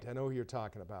 Right, I know who you're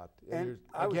talking about. And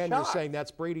I was again, you're shocked. saying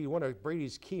that's Brady, one of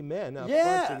Brady's key men up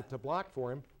Yeah. front to block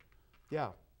for him.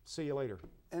 Yeah. See you later.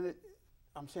 And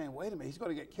I'm saying, wait a minute, he's going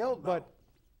to get killed now. But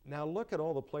now look at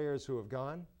all the players who have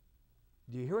gone.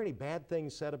 Do you hear any bad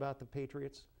things said about the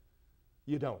Patriots?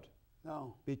 You don't.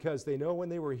 No. Because they know when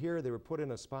they were here, they were put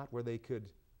in a spot where they could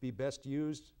be best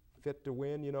used, fit to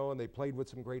win, you know, and they played with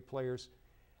some great players.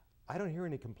 I don't hear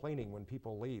any complaining when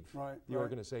people leave the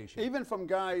organization. Even from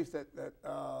guys that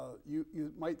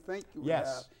you might think you would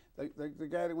Yes. have. The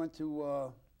guy that went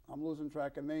to, I'm losing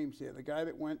track of names here, the guy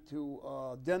that went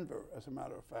to Denver, as a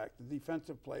matter of fact, the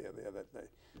defensive player there that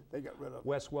they got rid of.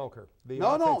 Wes Welker, the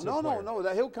No, offensive player.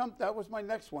 no. He'll come. That was my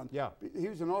next one. Yeah. He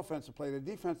was an offensive player. The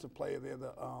defensive player there,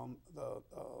 the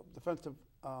defensive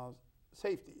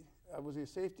safety. Was he a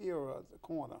safety or a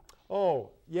corner?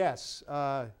 Oh, yes.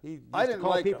 He used I to didn't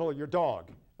call like people your dog.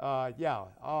 Yeah.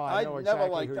 Oh, I know never exactly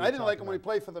liked. who I you're didn't like talking him when he about.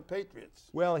 played for the Patriots.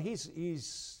 Well,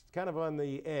 he's kind of on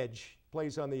the edge,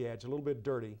 plays on the edge, a little bit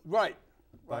dirty. Right.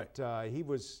 But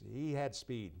he had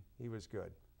speed. He was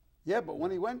good. Yeah, but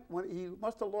when he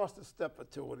must have lost a step or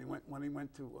two when he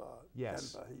went to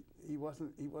Yes. Denver. He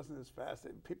wasn't as fast.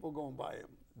 People going by him.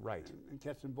 Right. And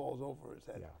catching balls over his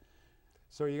head. Yeah.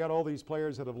 So you got all these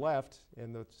players that have left,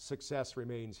 and the success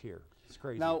remains here. It's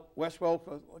crazy. Now, Wes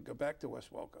Welker, I'll go back to Wes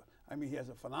Welker. I mean, he has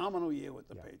a phenomenal year with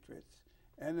the Patriots.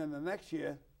 And then the next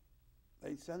year,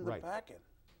 they send him back in.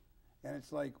 And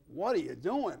it's like, what are you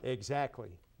doing?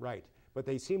 Exactly, right. But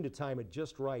they seem to time it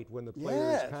just right when the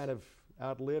players Yes. kind of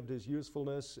outlived his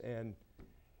usefulness, and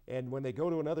when they go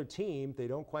to another team, they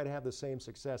don't quite have the same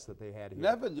success that they had here.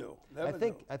 Never do. Never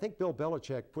do. I think Bill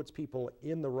Belichick puts people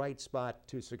in the right spot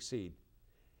to succeed.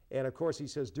 And of course, he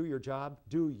says, "Do your job.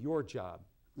 Do your job.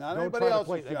 Not Don't anybody try to else's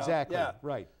play." job. Exactly. Yeah.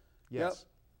 Right. Yes.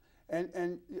 Yep.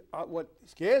 And what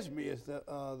scares me is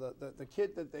the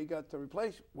kid that they got to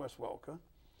replace Wes Welker.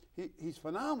 He's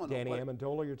phenomenal. Danny but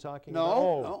Amendola, you're talking No, about?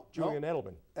 Oh, no, Julian no.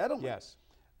 Edelman. Edelman. Yes.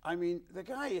 I mean, the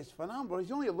guy is phenomenal.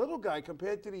 He's only a little guy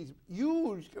compared to these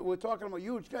huge. We're talking about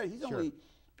huge guys. He's Sure. only,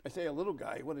 I say a little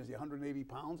guy. What is he? 180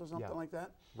 pounds or something like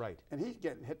that. Right. And he's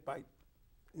getting hit by,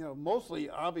 mostly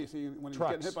obviously when he's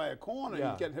Trucks. getting hit by a corner,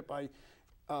 Yeah. he's getting hit by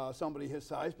somebody his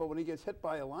size. But when he gets hit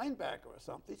by a linebacker or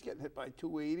something, he's getting hit by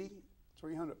 280,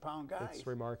 300-pound guys. It's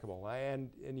remarkable. And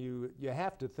you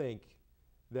have to think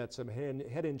that some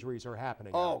head injuries are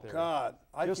happening Oh, out there. God.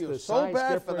 I Just feel the so size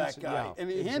bad for difference, that guy. yeah, And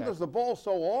he exactly. handles the ball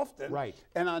so often. Right.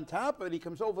 And on top of it, he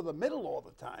comes over the middle all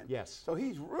the time. Yes. So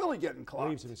he's really getting clocked.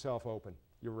 Leaves himself open.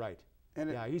 You're right. And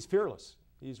yeah, he's fearless.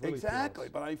 He's really exactly.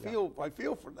 fearless. But I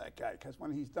feel for that guy because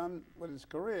when he's done with his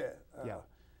career,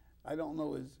 I don't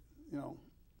know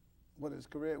what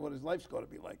his life's going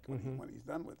to be like when he's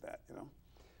done with that.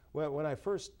 Well, when I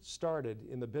first started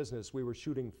in the business, we were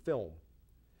shooting film.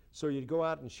 So you'd go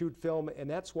out and shoot film, and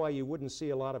that's why you wouldn't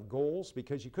see a lot of goals,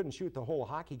 because you couldn't shoot the whole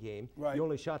hockey game. Right. You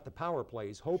only shot the power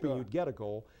plays, hoping Sure. you'd get a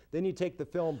goal. Then you take the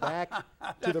film back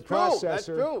to the true. processor. That's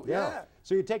true. Yeah.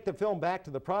 So you take the film back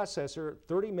to the processor,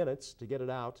 30 minutes to get it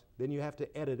out. Then you have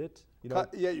to edit it.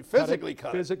 You physically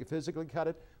cut it. Physically cut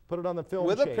it. Put it on the film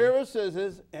With chain. a pair of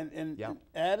scissors and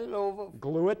add it over.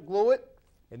 Glue it. Glue it.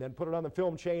 And then put it on the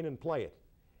film chain and play it.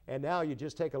 And now you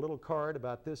just take a little card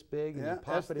about this big and you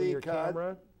pop it in SD your card.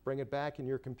 camera, bring it back in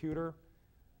your computer,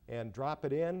 and drop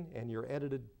it in, and you're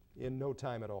edited in no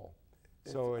time at all.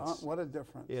 So it's what a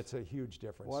difference. It's a huge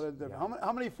difference. What a difference. Yeah.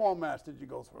 How many formats did you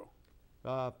go through?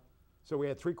 So we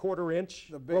had 3/4 inch.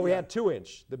 The big, well, we yeah. had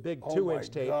 2-inch, the big Oh 2-inch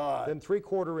my tape. God. Then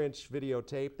 3/4 inch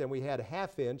videotape. Then we had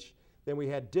 1/2 inch. Then we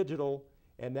had digital,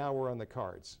 and now we're on the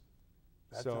cards.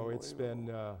 That's So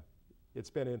it's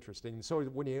been interesting. So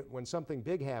when something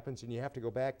big happens and you have to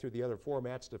go back through the other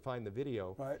formats to find the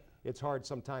video, Right. it's hard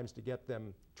sometimes to get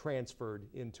them transferred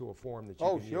into a form that you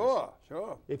Oh, can sure.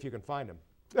 use, if you can find them.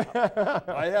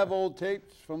 I have old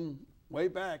tapes from way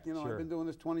back. Sure. I've been doing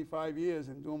this 25 years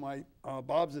and doing my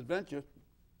Bob's Adventure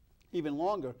even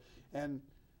longer. And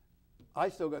I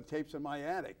still got tapes in my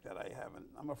attic that I haven't.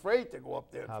 I'm afraid to go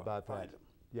up there How and about find that? them.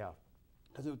 Yeah,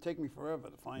 Because it would take me forever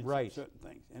to find Right. certain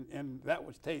things. And that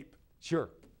was tape. sure.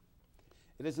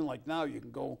 It isn't like now you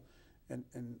can go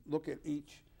and look at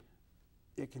each.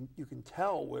 You can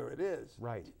tell where it is.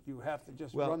 Right. You have to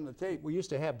just Well, run the tape. we used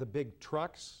to have the big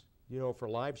trucks, for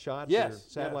live shots or Yes,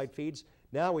 satellite yes. feeds.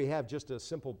 Now we have just a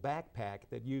simple backpack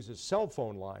that uses cell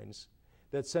phone lines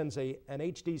that sends an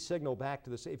HD signal back to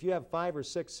the. If you have 5 or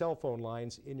 6 cell phone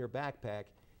lines in your backpack,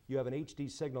 you have an HD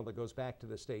signal that goes back to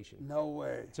the station. No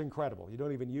way. It's incredible. You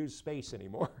don't even use space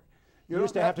anymore. You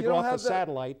used to have to go off the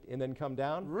satellite and then come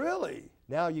down. Really?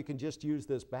 Now you can just use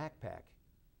this backpack,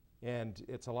 and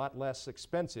it's a lot less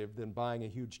expensive than buying a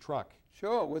huge truck.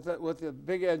 Sure, with the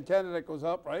big antenna that goes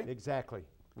up, right? Exactly,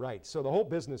 right. So the whole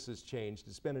business has changed.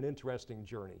 It's been an interesting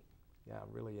journey. Yeah,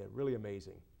 really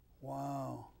amazing.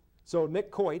 Wow. So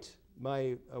Nick Coit,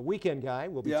 my weekend guy,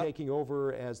 will be taking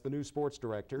over as the new sports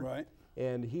director. Right.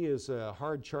 And he is a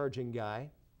hard-charging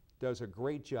guy, does a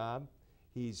great job.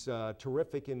 He's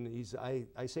terrific, and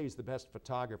I say he's the best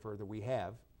photographer that we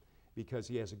have because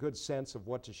he has a good sense of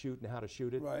what to shoot and how to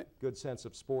shoot it, right. Good sense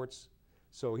of sports.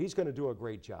 So he's going to do a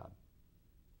great job.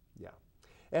 Yeah.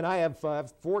 And I have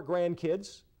 4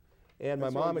 grandkids, and my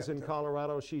mom is in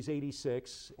Colorado. She's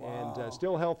 86 and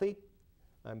still healthy.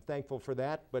 I'm thankful for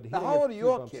that. But now, how old are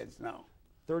your kids now?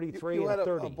 33 you and had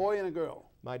 30. A boy and a girl.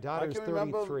 My daughter's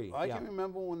 33. I can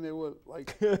remember when they were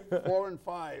like 4 and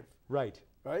 5. Right.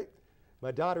 Right?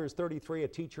 My daughter is 33, a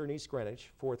teacher in East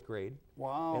Greenwich, 4th grade.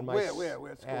 Wow. And Where school?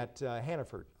 At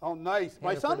Hannaford. Oh, nice. Hannaford,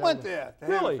 my son went there. To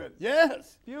really? Hannaford.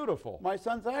 Yes. Beautiful. My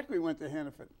son Zachary went to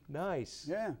Hannaford. Nice.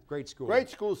 Yeah. Great school. Great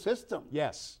school system.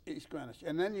 Yes. East Greenwich.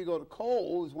 And then you go to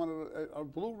Cole, is one of a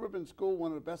blue ribbon school,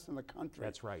 one of the best in the country.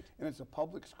 That's right. And it's a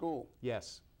public school.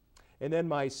 Yes. And then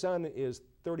my son is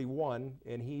 31,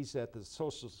 and he's at the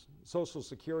Social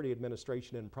Security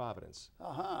Administration in Providence.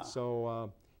 Uh-huh.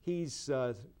 So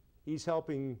he's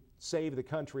helping save the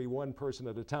country one person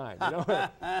at a time. You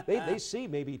know? they see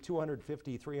maybe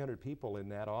 250, 300 people in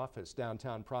that office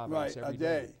downtown Providence every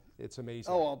day. It's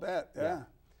amazing. Oh, I'll bet.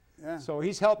 Yeah. So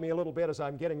he's helped me a little bit as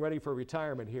I'm getting ready for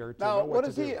retirement here. Now,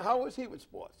 how is he with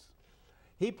sports?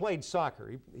 He played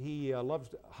soccer. He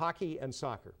loved hockey and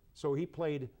soccer. So he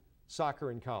played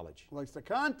soccer in college. Likes the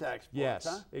contact sports, yes,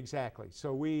 huh? exactly.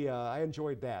 So I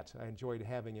enjoyed that. I enjoyed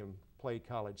having him play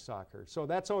college soccer. So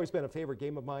that's always been a favorite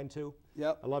game of mine too.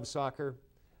 Yep. I love soccer.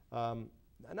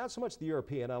 Not so much the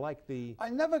European. I like the... I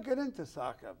never get into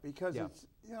soccer because it's,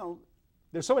 you know...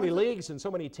 There's so many leagues and so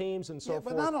many teams and so forth.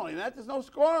 But not only that, there's no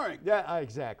scoring. Yeah,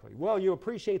 exactly. Well, you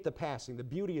appreciate the passing, the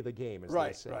beauty of the game, as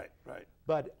they say. Right.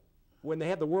 But when they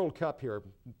had the World Cup here,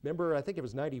 remember, I think it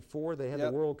was '94, they had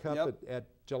the World Cup at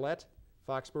Gillette,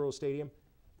 Foxborough Stadium.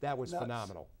 That was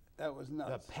phenomenal. That was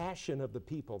nuts. The passion of the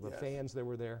people, the fans that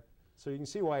were there. So you can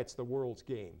see why it's the world's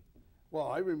game. Well,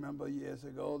 I remember years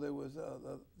ago there was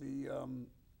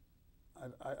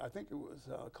I think it was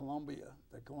Colombia.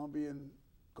 The Colombian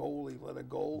goalie let a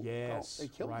goal. Yes, they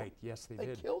killed him. Yes, they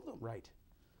did. They killed him. Right.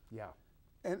 Yeah.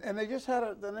 And they just had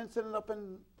an incident up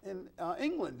in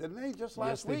England, didn't they? Just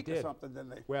last week or something, didn't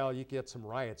they? Well, you get some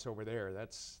riots over there.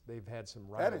 They've had some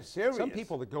riots. That is serious. Some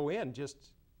people that go in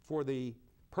just for the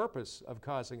purpose of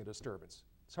causing a disturbance.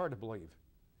 It's hard to believe.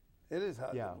 It is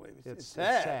hard to believe. It's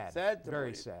sad. Sad to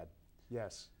Very believe. sad.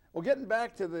 Yes. Well, getting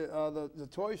back to the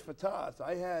Toys for Tots,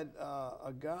 I had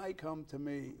a guy come to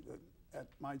me at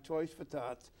my Toys for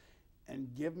Tots and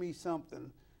give me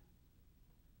something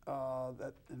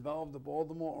that involved the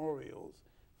Baltimore Orioles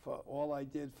for all I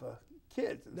did for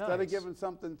kids. Instead of giving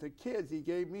something to kids, he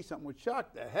gave me something which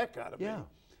shocked the heck out of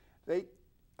me.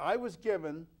 I was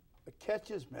given a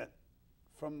catcher's mitt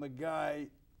from the guy.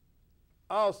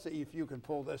 I'll see if you can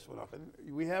pull this one up. And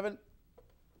we haven't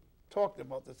talked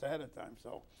about this ahead of time,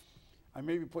 so I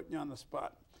may be putting you on the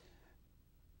spot.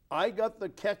 I got the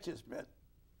catcher's mitt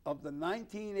of the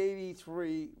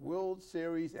 1983 World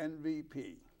Series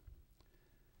MVP.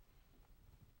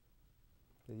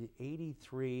 The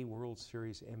 83 World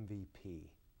Series MVP.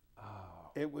 Oh.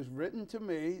 It was written to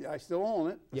me. I still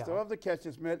own it. I still have the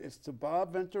catcher's mitt. It's to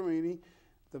Bob Venturini,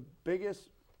 the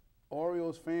biggest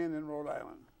Orioles fan in Rhode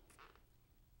Island.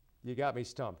 You got me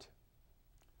stumped.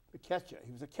 The catcher.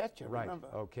 He was a catcher, remember?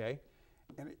 Okay.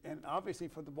 And obviously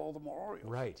for the Baltimore Orioles.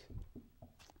 Right.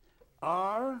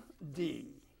 R.D.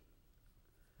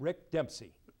 Rick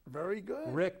Dempsey. Very good.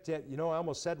 I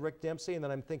almost said Rick Dempsey, and then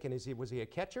I'm thinking, was he a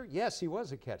catcher? Yes, he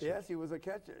was a catcher. Yes, he was a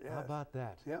catcher. Yes. How about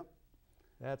that? Yep.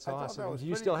 That's I awesome. That Do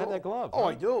you still have that glove? Oh,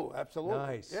 I do. Absolutely.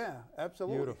 Nice. Yeah,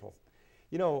 absolutely. Beautiful.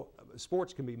 You know,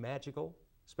 sports can be magical,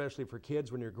 especially for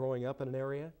kids when you're growing up in an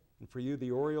area. And for you, the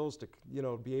Orioles, to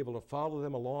be able to follow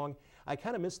them along. I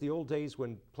kind of miss the old days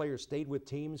when players stayed with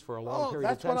teams for a long period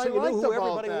of time. That's what I liked knew who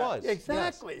about everybody was.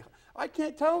 Exactly. Yes. I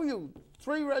can't tell you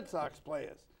 3 Red Sox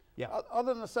players. Yeah.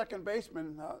 Other than the second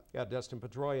baseman. Dustin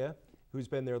Pedroia, who's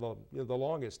been there the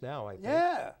longest now, I think.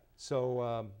 Yeah.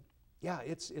 So,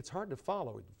 it's hard to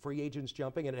follow. Free agents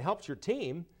jumping, and it helps your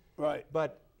team. Right.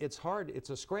 But it's hard. It's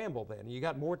a scramble then. You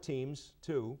got more teams,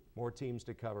 too, more teams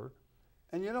to cover.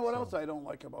 And you know what else I don't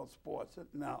like about sports?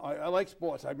 Now, I like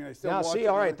sports. I mean, I still watch watch it.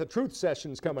 All right, the truth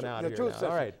session's coming out here. The truth session.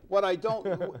 All right. What I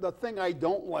don't, the thing I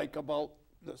don't like about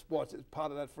the sports as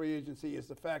part of that free agency is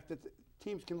the fact that the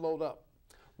teams can load up.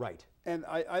 Right. And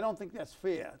I don't think that's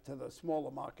fair to the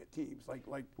smaller market teams like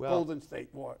Well, Golden State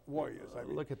Warriors. I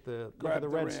mean, look at the grab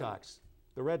Red Durant. Sox.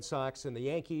 The Red Sox and the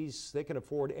Yankees, they can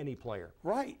afford any player.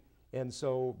 Right. And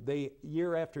so they,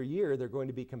 year after year, they're going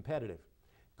to be competitive.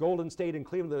 Golden State and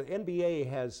Cleveland, the NBA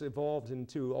has evolved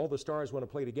into all the stars want to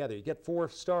play together. You get 4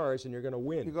 stars and you're going to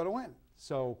win. You're going to win.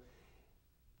 So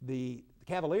the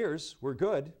Cavaliers were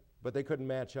good, but they couldn't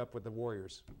match up with the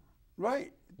Warriors.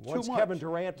 Right. Once Too much. Kevin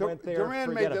Durant went there, Durant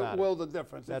forget made about the it. world of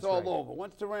difference. That's it's all right. over.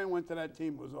 Once Durant went to that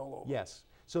team, it was all over. Yes.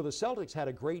 So the Celtics had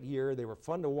a great year. They were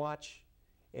fun to watch,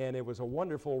 and it was a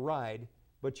wonderful ride.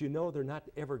 But you know they're not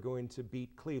ever going to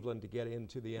beat Cleveland to get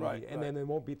into the NBA, Right, and then they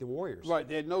won't beat the Warriors. Right.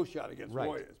 They had no shot against Right.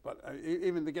 Warriors, but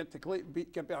even to get to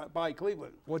get by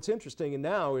Cleveland. What's interesting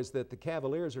now is that the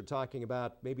Cavaliers are talking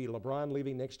about maybe LeBron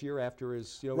leaving next year after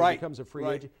his, he Right, becomes a free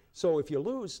right. agent. So if you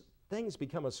lose, things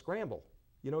become a scramble.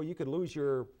 You could lose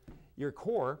your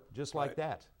core just like Right.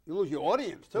 that. You lose your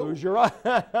audience too. Lose your Right.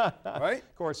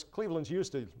 Of course, Cleveland's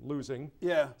used to losing.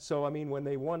 Yeah. So I mean, when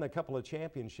they won a couple of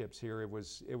championships here, it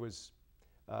was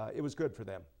good for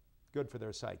them, good for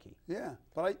their psyche. Yeah,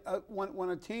 but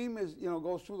when a team is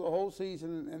goes through the whole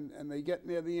season and they get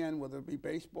near the end, whether it be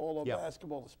baseball or Yep.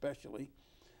 basketball especially,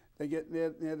 they get near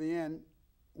the end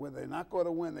where they're not going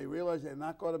to win. They realize they're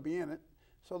not going to be in it,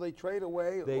 so they trade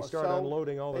away. They or start sell.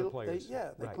 unloading all their players.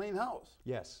 They Right. clean house,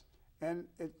 Yes. and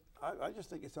I just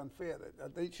think it's unfair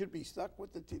that they should be stuck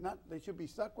with the team. They should be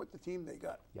stuck with the team they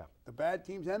got. Yeah. The bad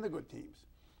teams and the good teams.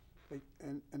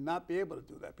 And not be able to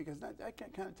do that because that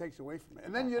kind of takes away from it.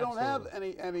 And then you don't have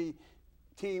any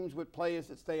teams with players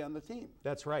that stay on the team.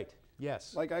 That's right.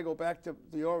 Yes. Like I go back to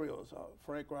the Orioles,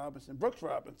 Frank Robinson, Brooks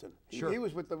Robinson. Sure. He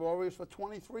was with the Orioles for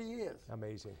 23 years.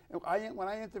 Amazing. And when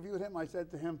I interviewed him, I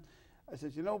said to him, I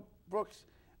said, Brooks,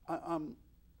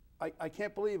 I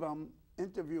can't believe I'm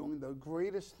interviewing the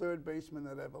greatest third baseman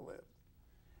that ever lived.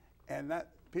 And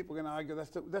that people can argue,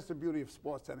 that's the beauty of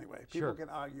sports anyway. People Sure. can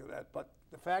argue that. But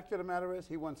the fact of the matter is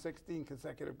he won 16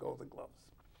 consecutive Golden Gloves.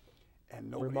 And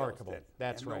nobody Remarkable. else did.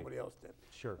 That's and right. Nobody else did.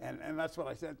 Sure. And that's what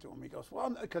I said to him. He goes, well,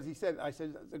 because I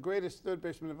said, the greatest third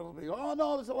baseman ever lived. He goes, oh,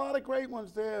 no, there's a lot of great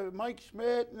ones there. Mike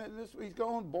Schmidt, and he's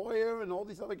going Boyer, and all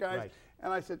these other guys. Right.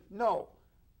 And I said, no,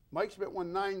 Mike Schmidt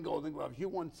won 9 Golden Gloves. You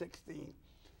won 16.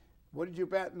 What did you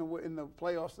bat in the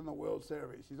playoffs in the World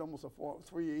Series? He's almost a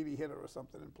 380 hitter or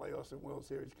something in playoffs and World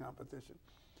Series competition.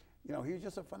 He was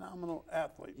just a phenomenal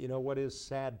athlete. You know what is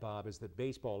sad, Bob, is that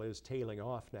baseball is tailing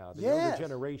off now. The Yes. younger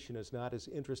generation is not as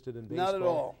interested in baseball. Not at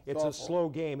all. It's a slow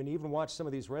game, and even watch some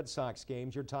of these Red Sox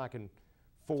games, you're talking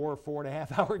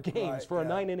 4.5 hour games Right, for a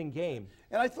yeah. 9-inning game.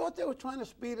 And I thought they were trying to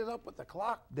speed it up with the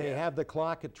clock. They have the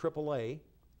clock at AAA,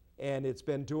 and it's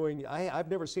been doing, I've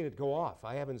never seen it go off.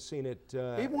 I haven't seen it.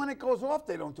 Even when it goes off,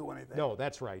 they don't do anything. No,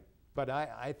 that's right. But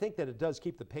I think that it does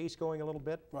keep the pace going a little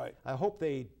bit. Right. I hope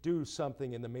they do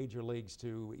something in the major leagues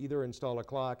to either install a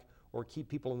clock or keep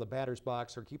people in the batter's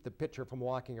box or keep the pitcher from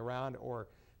walking around or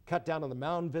cut down on the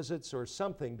mound visits or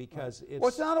something because it's... Well,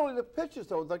 it's not only the pitchers,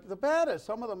 though. Like the batters,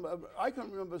 some of them, I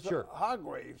can remember Sure.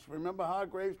 Hargraves. Remember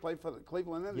Hargraves played for the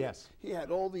Cleveland Indians? Yes. He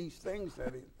had all these things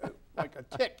that he, like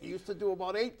a tick. He used to do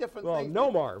about 8 different Well, things.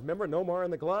 Nomar. Remember Nomar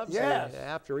in the gloves? Yes.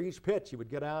 After each pitch, he would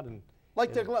get out and...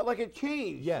 Like like it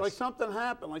changed. Yes. Like something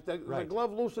happened. Like the Right.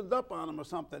 glove loosened up on him or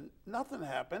something. Nothing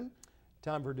happened.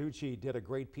 Tom Verducci did a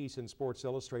great piece in Sports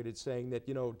Illustrated saying that,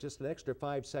 just an extra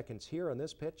 5 seconds here on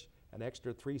this pitch, an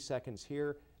extra 3 seconds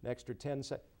here, an extra 10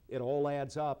 seconds. It all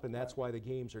adds up, and that's why the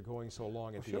games are going so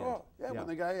long at the end. Sure. Yeah, when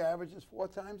the guy averages 4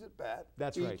 times at bat,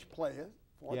 That's each right. player,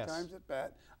 4 Yes. times at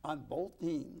bat on both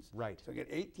teams. Right. So get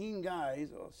 18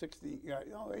 guys or 16 guys,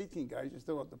 18 guys, you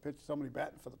still have to pitch somebody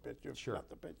batting for the pitcher, Sure. not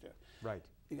the pitcher. Right.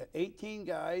 You got 18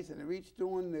 guys, and they're each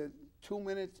doing the 2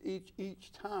 minutes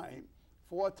each time,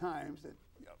 4 times.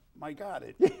 My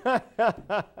God,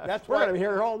 that's We're why going to be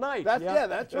here all night. That's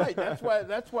that's right.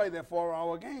 That's why they're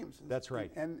 4-hour games. That's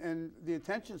right. And the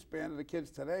attention span of the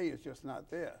kids today is just not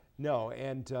there. No,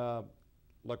 and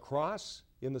lacrosse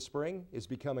in the spring is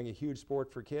becoming a huge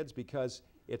sport for kids because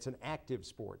it's an active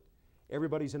sport.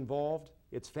 Everybody's involved.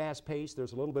 It's fast-paced.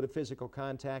 There's a little bit of physical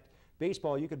contact.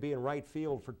 Baseball, you could be in right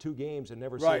field for 2 games and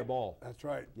never see a ball. That's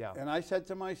right. Yeah. And I said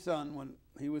to my son when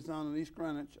he was down in East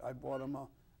Greenwich, I bought him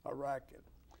a racket.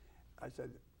 I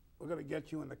said, we're going to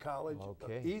get you into college.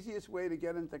 Okay. The easiest way to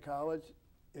get into college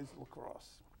is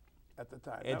lacrosse at the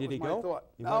time. And that did was he my go? thought.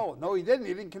 He No, he didn't.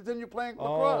 He didn't continue playing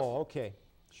lacrosse. Oh, okay.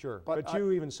 Sure. But But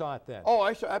you even saw it then. Oh,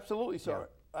 I absolutely saw Yeah.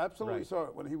 it. Absolutely Right. saw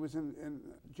it when he was in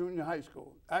junior high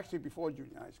school. Actually, before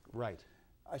junior high school. Right.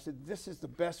 I said, this is the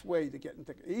best way to get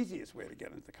into, easiest way to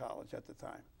get into college at the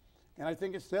time. And I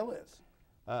think it still is.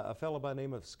 A fellow by the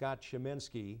name of Scott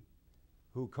Chiminski,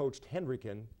 who coached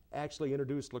Hendricken, actually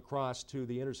introduced lacrosse to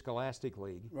the Interscholastic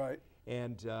League. Right.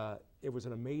 And it was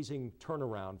an amazing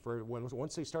turnaround for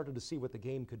once they started to see what the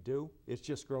game could do. It's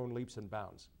just grown leaps and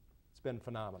bounds. It's been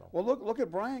phenomenal. Well, look at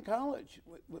Bryant College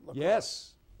with lacrosse.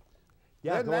 Yes.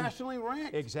 Yeah, they're nationally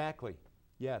ranked. Exactly.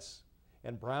 Yes.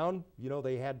 And Brown, you know,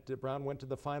 Brown went to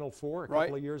the Final Four a Right.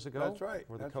 couple of years ago. That's right.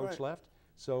 Before the That's coach right. left.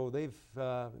 So they've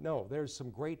no. There's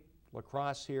some great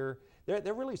lacrosse here.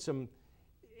 They're really some.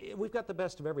 We've got the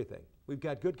best of everything. We've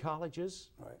got good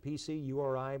colleges. Right. PC,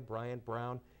 URI, Bryant,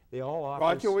 Brown. They all offer.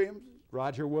 Roger Williams.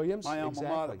 Roger Williams. My alma exactly.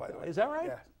 mater, by the way. Is that right?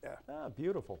 Yeah, yeah. Ah,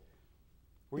 beautiful.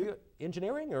 Were you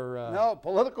engineering or? No,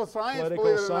 political science. Political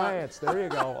believe it or science. There you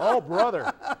go. Oh,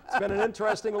 brother, it's been an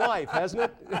interesting life,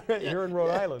 hasn't it? Here in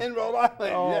Rhode Island. In Rhode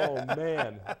Island. Oh yeah.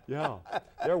 man, yeah.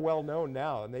 They're well known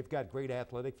now, and they've got great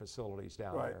athletic facilities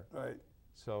down Right, there. right.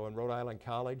 So in Rhode Island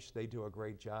College, they do a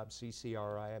great job.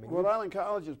 CCRI. I mean, Rhode Island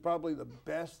College is probably the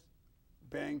best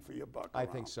bang for your buck. I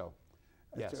around. think so.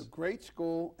 It's Yes. a great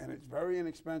school, and it's very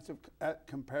inexpensive at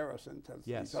comparison to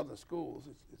Yes. these other schools.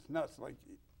 It's nuts. Like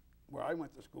where I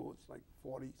went to school, it's like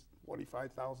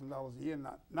 $45,000 a year,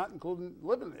 not including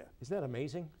living there. Isn't that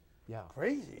amazing? Yeah.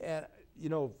 Crazy. And you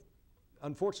know,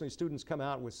 unfortunately, students come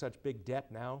out with such big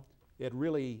debt now. It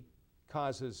really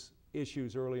causes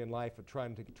issues early in life of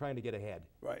trying to get ahead.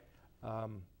 Right.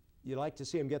 You like to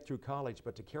see them get through college,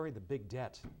 but to carry the big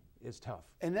debt is tough.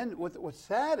 And then what's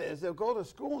sad is they'll go to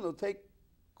school and they'll take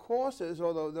courses,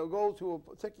 or they'll go to a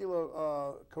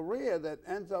particular career that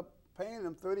ends up paying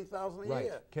them $30,000 a Right.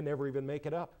 year. Can never even make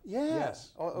it up. Yeah.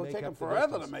 Yes. Or it'll Make take up them the forever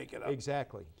distance. to make it up.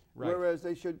 Exactly. Right. Whereas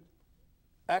they should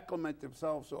acclimate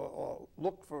themselves or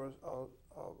look for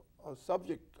a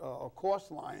subject, a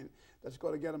course line that's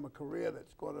going to get them a career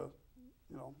that's going to,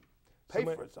 pay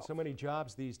for itself. So many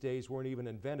jobs these days weren't even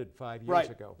invented 5 years right.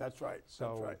 ago. That's right.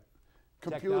 So that's right.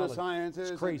 Computer technology-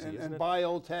 sciences it's crazy, and isn't it?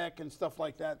 biotech and stuff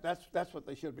like that. That's what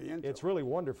they should be into. It's really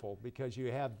wonderful because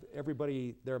you have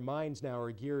everybody, their minds now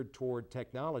are geared toward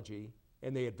technology,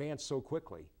 and they advance so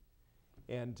quickly.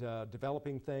 And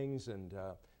developing things, and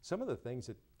some of the things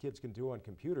that kids can do on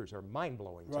computers are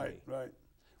mind-blowing to me. right, right.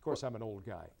 Of course, I'm an old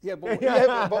guy. Yeah, but,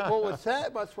 but what's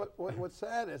sad? What's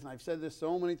sad is, and I've said this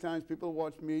so many times. People who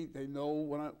watch me, they know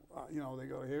when they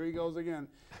go, here he goes again.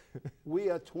 We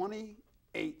are 28th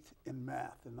in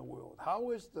math in the world.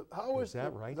 How is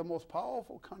that right? the most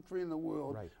powerful country in the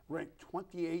world Right. ranked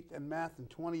 28th in math and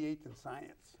 28th in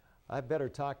science? I better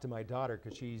talk to my daughter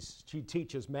because she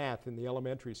teaches math in the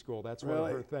elementary school. That's one of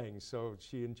Really? her things, so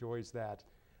she enjoys that.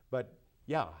 But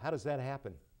yeah, how does that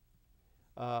happen?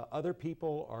 Other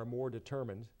people are more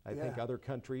determined. I think Yeah. other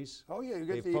countries. Oh yeah, you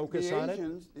they get the focus on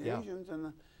Asians, it. Yeah. Asians,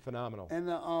 and Phenomenal.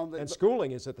 and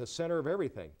Schooling is at the center of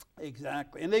everything.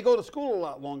 exactly, and they go to school a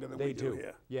lot longer than They we do do.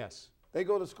 here. Yes. They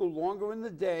go to school longer in the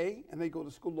day, and they go to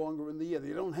school longer in the year.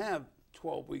 They don't have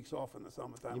 12 weeks off in the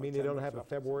summertime. You or mean they 10 don't weeks have a off.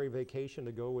 February vacation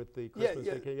to go with the Yeah, Christmas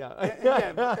yeah. vacation?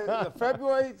 Yeah, the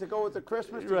February to go with the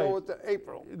Christmas, to Right. go with the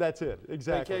April That's it.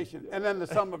 Exactly. vacation, and then the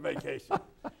summer vacation.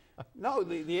 No,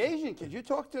 the Asian kids. You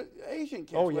talk to Asian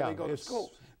kids Oh, when yeah, they go to it's-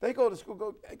 school. They go to school.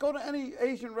 Go to any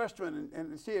Asian restaurant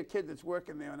and see a kid that's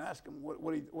working there and ask him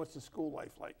what's the school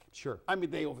life like. Sure. I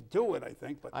mean, they overdo it, I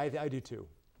think, but I do too.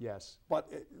 Yes. But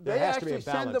There they has to be a actually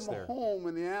send balance them there. home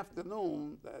in the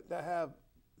afternoon to have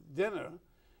dinner,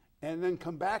 and then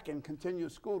come back and continue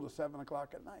school till 7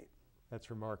 o'clock at night. That's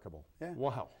remarkable. Yeah.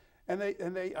 Wow. And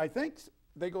they I think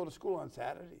they go to school on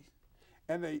Saturdays,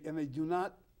 and they do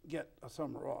not get a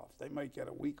summer off. They might get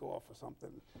a week off or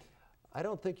something. I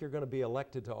don't think you're going to be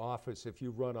elected to office if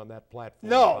you run on that platform.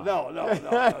 No.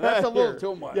 That's a little Here.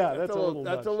 too much. Yeah, that's a little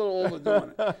That's much. a little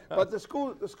overdoing it. But the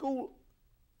school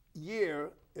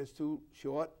year is too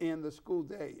short, and the school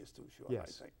day is too short.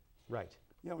 Yes. I think. Right.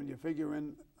 You know, when you figure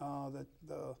in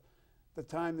the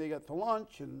time they get for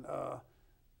lunch and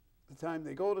the time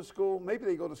they go to school, maybe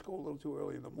they go to school a little too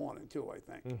early in the morning too. I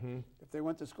think if they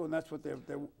went to school, and that's what they're.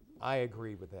 I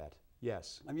agree with that.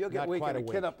 Yes. I mean, you'll get Not waking quite a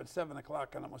awake. kid up at 7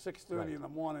 o'clock and 6:30 Right. in the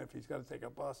morning if he's got to take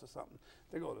a bus or something.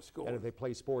 They go to school. And if they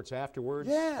play sports afterwards,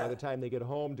 Yeah. by the time they get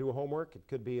home, do homework, it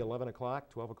could be 11 o'clock,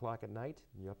 12 o'clock at night,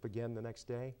 and you're up again the next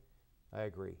day. I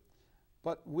agree.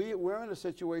 But we're in a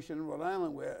situation in Rhode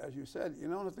Island where, as you said, you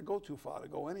don't have to go too far to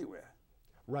go anywhere.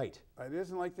 Right. It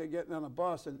isn't like they're getting on a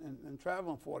bus and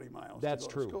traveling 40 miles That's to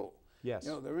go true. to school. Yes.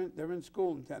 You know, they're in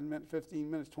school in 10 minutes,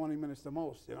 15 minutes, 20 minutes the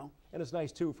most, you know. And it's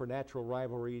nice, too, for natural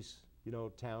rivalries, you know,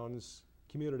 towns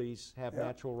communities have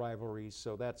natural rivalries,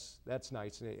 so that's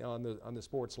nice on the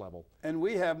sports level. And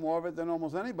we have more of it than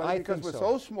almost anybody because think we're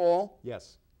so. so small.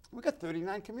 Yes. We've got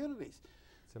 39 communities.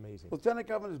 It's amazing. Lieutenant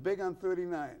Governor's big on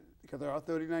 39 because there are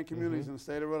 39 communities in the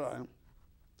state of Rhode Island.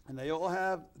 And they all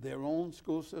have their own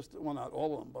school system. Well, not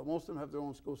all of them, but most of them have their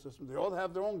own school system. They all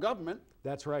have their own government.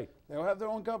 That's right. They all have their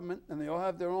own government, and they all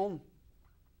have their own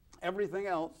everything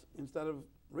else instead of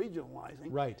regionalizing.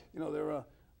 Right. You know, they're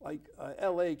like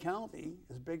L.A. County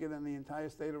is bigger than the entire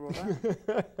state of Rhode Island.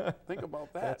 Think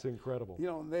about that. That's incredible. You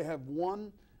know, they have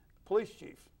one police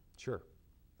chief. Sure.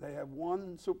 They have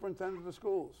one superintendent of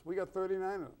schools. We got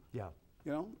 39 of them. Yeah.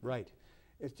 You know? Right.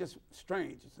 It's just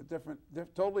strange. It's a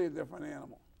totally a different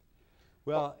animal.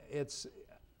 Well, it's,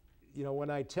 you know, when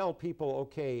I tell people,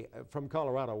 okay, from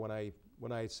Colorado,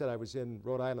 when I said I was in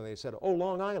Rhode Island, they said, "Oh,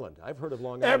 Long Island. I've heard of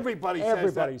Long Island." Everybody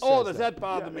says that. Oh, does that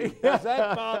bother me? Does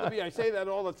that bother me? I say that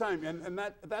all the time, and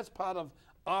that's part of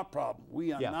our problem.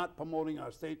 We are not promoting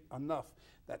our state enough.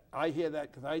 That I hear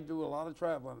that because I do a lot of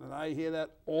traveling, and I hear that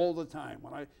all the time.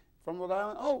 When I from Rhode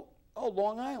Island, oh,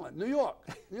 Long Island, New York.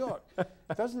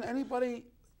 Doesn't anybody?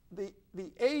 The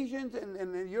Asians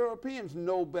and the Europeans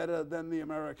know better than the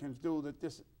Americans do that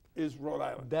this is Rhode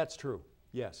Island. That's true,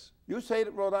 yes. You say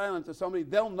that Rhode Island to somebody,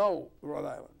 they'll know Rhode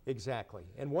Island. Exactly.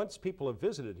 And once people have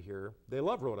visited here, they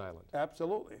love Rhode Island.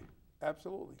 Absolutely.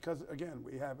 Absolutely. Because, again,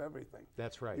 we have everything.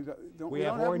 That's right. We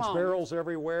have don't orange barrels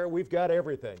everywhere. We've got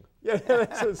everything. Yeah,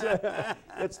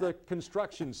 it's the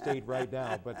construction state right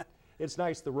now, but it's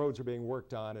nice the roads are being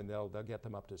worked on, and they'll get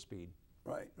them up to speed.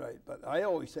 Right, right. But I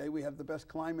always say we have the best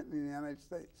climate in the United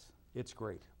States. It's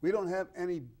great. We don't have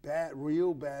any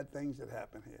real bad things that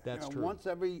happen here. That's true. Once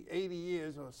every 80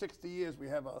 years or 60 years, we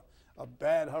have a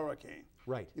bad hurricane.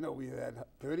 Right. You know, we had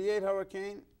 38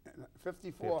 hurricane, and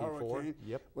 54 hurricane.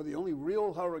 Yep. Were the only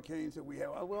real hurricanes that we had.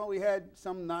 Well, we had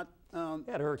some not. You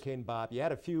had Hurricane Bob. You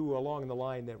had a few along the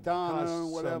line that Donna,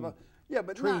 caused whatever. Yeah,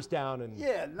 but trees down and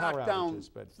knocked down outages,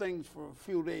 but things for a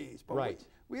few days. But right.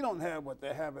 we don't have what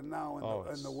they're having now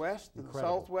in the West, in the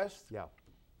incredible. Southwest. Yeah.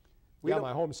 We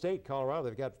my home state, Colorado,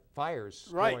 they've got fires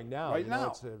going now. Right you know, now.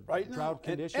 It's right drought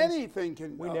now. conditions. And anything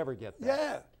can. We never get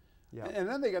that. Yeah. And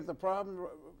then they got the problem.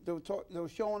 They were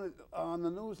showing it on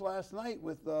the news last night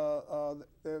with the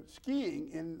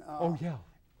skiing in.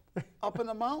 Up in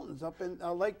the mountains, up in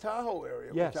Lake Tahoe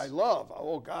area, which I love.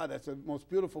 Oh God, that's the most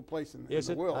beautiful place in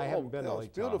the world. I haven't been to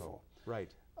Lake Tahoe. It's beautiful.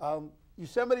 Right.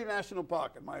 Yosemite National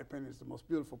Park, in my opinion, is the most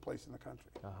beautiful place in the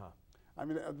country. I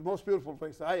mean, the most beautiful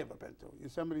place I ever been to.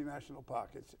 Yosemite National Park.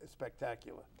 It's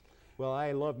spectacular. Well,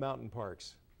 I love mountain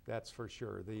parks. That's for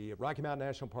sure. The Rocky Mountain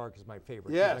National Park is my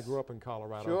favorite. Yes. I grew up in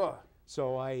Colorado. Sure.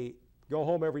 So I go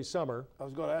home every summer. I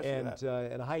was going to ask you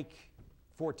that. And hike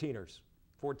 14ers.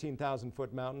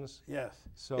 14,000-foot mountains. Yes.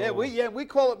 So we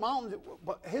call it mountains.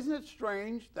 But isn't it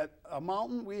strange that a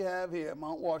mountain we have here,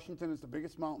 Mount Washington, is the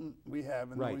biggest mountain we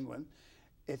have in New England.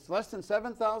 It's less than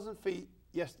 7,000 feet.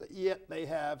 Yes, yet they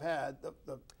have had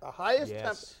the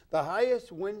highest the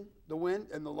highest wind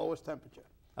and the lowest temperature.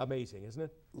 Amazing, isn't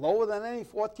it? Lower than any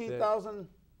 14,000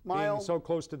 miles. Being so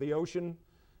close to the ocean,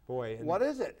 boy. What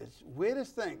is it? It's the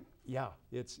weirdest thing. Yeah,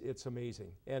 it's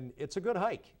amazing, and it's a good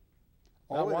hike.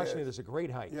 Oh, Washington is a great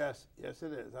hike. Yes, yes,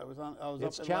 it is. I was it's up there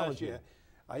last challenging. year.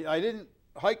 I didn't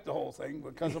hike the whole thing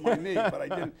because of my knee, but I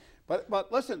didn't.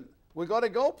 But listen, we got to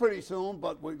go pretty soon.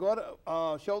 But we got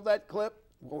to show that clip.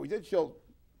 Well, we did show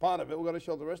part of it. We're going to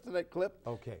show the rest of that clip.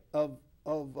 Okay. Of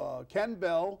Ken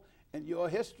Bell and your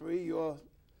history.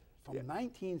 From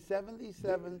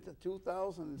 1977 to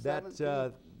 2017.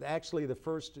 That's actually the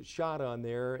first shot on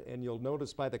there, and you'll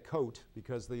notice by the coat,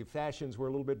 because the fashions were a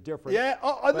little bit different. Yeah,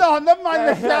 no, never mind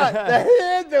the shot. The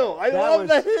hairdo. I love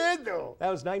the hairdo.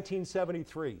 That was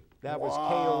 1973. That was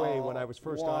KOA when I was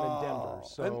first on in Denver.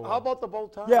 So, and how about the bow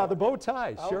tie? Yeah, the bow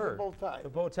tie, How sure. was the bow tie? The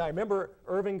bow tie. Remember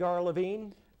Irving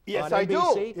Garlevine? Yes, on I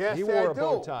NBC? do. Yes, he wore a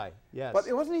bow tie. Yes. But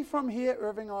wasn't he from here,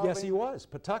 Irving Garlevine? Yes, he was.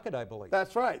 Pawtucket, I believe.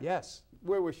 That's right. Yes.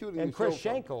 Where we're shooting and the Chris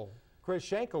show Schenkel. Chris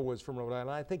Schenkel was from Rhode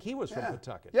Island. I think he was from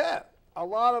Pawtucket. Yeah. A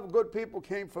lot of good people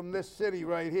came from this city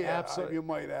right here, Absolutely. you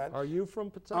might add. Are you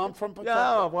from Pawtucket? I'm from Pawtucket.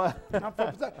 Yeah, well. I'm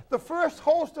from Pawtucket. The first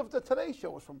host of the Today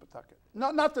Show was from Pawtucket. No,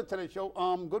 not the Today Show.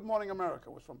 Good Morning America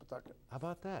was from Pawtucket. How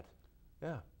about that?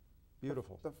 Yeah.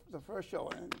 Beautiful. The first show,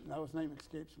 and now his name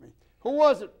escapes me. Who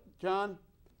was it, John?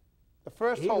 The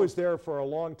first host. He was there for a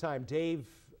long time. Dave,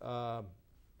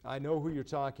 I know who you're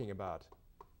talking about.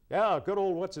 Yeah, good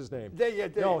old, what's his name?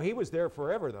 Dave. No, he was there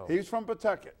forever, though. He was from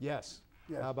Pawtucket. Yes.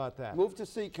 How about that? Moved to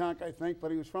Seekonk, I think, but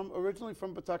he was originally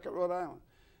from Pawtucket, Rhode Island.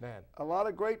 Man. A lot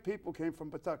of great people came from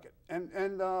Pawtucket. And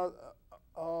the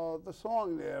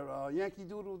song there, Yankee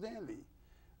Doodle Dandy,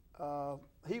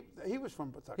 He was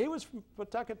from Pawtucket. He was from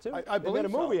Pawtucket too. I They believe made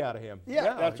a movie so. out of him.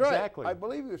 Yeah, that's right. exactly. I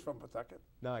believe he was from Pawtucket.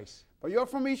 Nice. But you're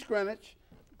from East Greenwich,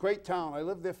 great town. I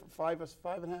lived there for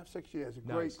 5.5, 6 years. A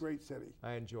Nice. great city.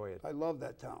 I enjoy it. I love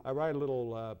that town. I write a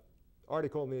little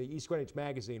article in the East Greenwich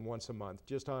magazine once a month,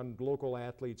 just on local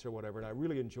athletes or whatever, and I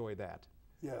really enjoy that.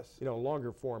 Yes. You know,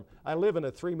 longer form. I live in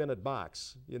a 3-minute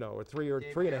box, you know, a 3 or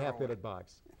 3.5 minute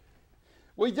box.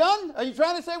 We done? Are you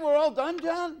trying to say we're all done,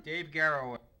 John? Dave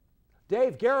Garroway.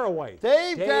 Dave Garroway.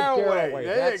 Dave Garroway.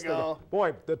 There That's you go.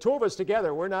 Boy, the two of us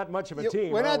together, we're not much of a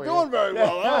team. We're are not we? doing very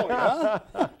well, are we,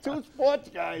 huh? Two sports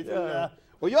guys. Yeah. And,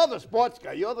 well, you're the sports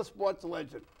guy. You're the sports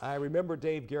legend. I remember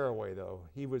Dave Garroway, though.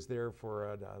 He was there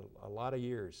for a lot of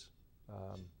years.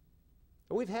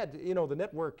 We've had, you know, the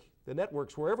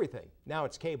networks were everything. Now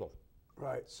it's cable.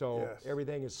 Right. So yes.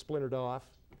 everything is splintered off.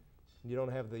 You don't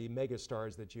have the mega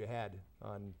stars that you had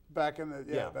on Back in the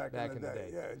back in the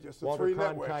day. Yeah, just the Walter three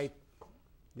networks. Cronkite,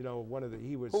 you know,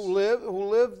 he was Who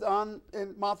lived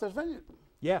in Martha's Vineyard.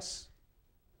 Yes,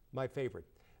 my favorite.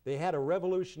 They had a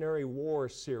Revolutionary War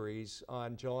series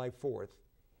on July 4th,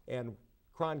 and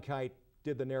Cronkite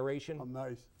did the narration. Oh,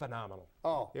 nice. Phenomenal.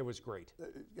 Oh. It was great.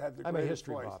 Had the I'm a greatest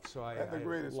history voice. buff, so I Had the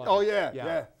greatest. loved Oh, it.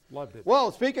 yeah. Loved it.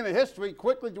 Well, speaking of history,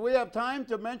 quickly, do we have time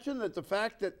to mention that the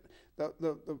fact that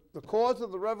the cause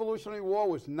of the Revolutionary War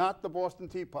was not the Boston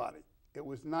Tea Party. It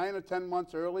was 9 or 10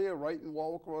 months earlier, right in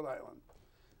Warwick, Rhode Island.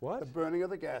 What? The burning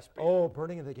of the Gaspee. Oh,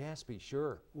 burning of the Gaspee,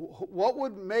 sure. What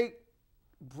would make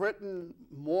Britain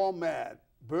more mad?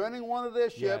 Burning one of their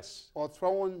ships Yes. or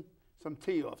throwing some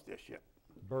tea off their ship?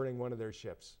 Burning one of their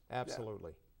ships,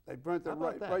 absolutely. They burnt it How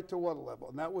about that? right to water level.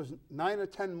 And that was 9 or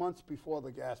 10 months before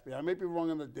the Gaspee. I may be wrong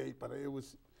on the date, but it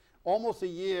was almost a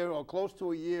year or close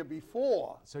to a year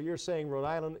before. So you're saying Rhode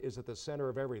Island is at the center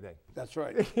of everything. That's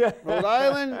right. Rhode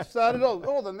Island started,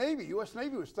 the Navy, U.S.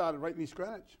 Navy was started right in East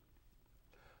Greenwich.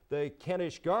 The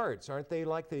Kentish Guards, aren't they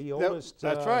like the oldest?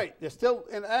 That's right. They're still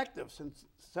inactive since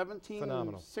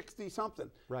Phenomenal. 1760-something.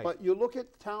 Right. But you look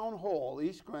at Town Hall,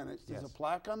 East Greenwich, there's Yes. a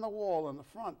plaque on the wall in the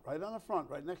front, right on the front,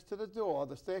 right next to the door,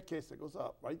 the staircase that goes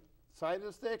up, right side of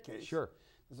the staircase. Sure.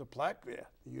 There's a plaque there.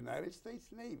 The United States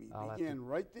Navy I'll have began to-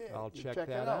 right there. I'll You check it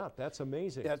that out. That's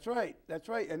amazing. That's right. That's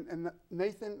right. And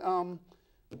Nathan,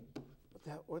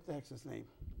 what the heck's his name?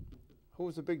 Who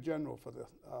was the big general for the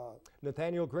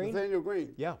Nathaniel Greene? Nathaniel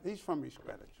Greene. Yeah. He's from East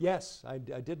Greenwich. Yes, I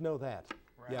did know that.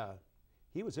 Yeah.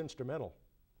 He was instrumental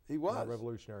He in was. the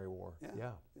Revolutionary War.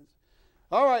 Yeah.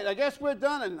 All right, I guess we're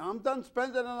done, and I'm done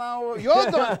spending an hour. You're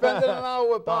done spending an hour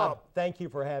with Bob. Thank you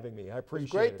for having me. I appreciate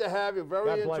It's great it. to have you. Very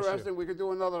God bless you. interesting. We could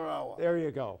do another hour. There you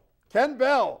go. Ken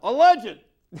Bell, a legend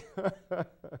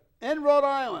in Rhode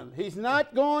Island. He's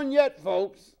not gone yet,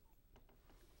 folks.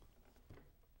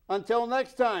 Until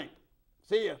next time.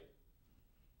 See ya.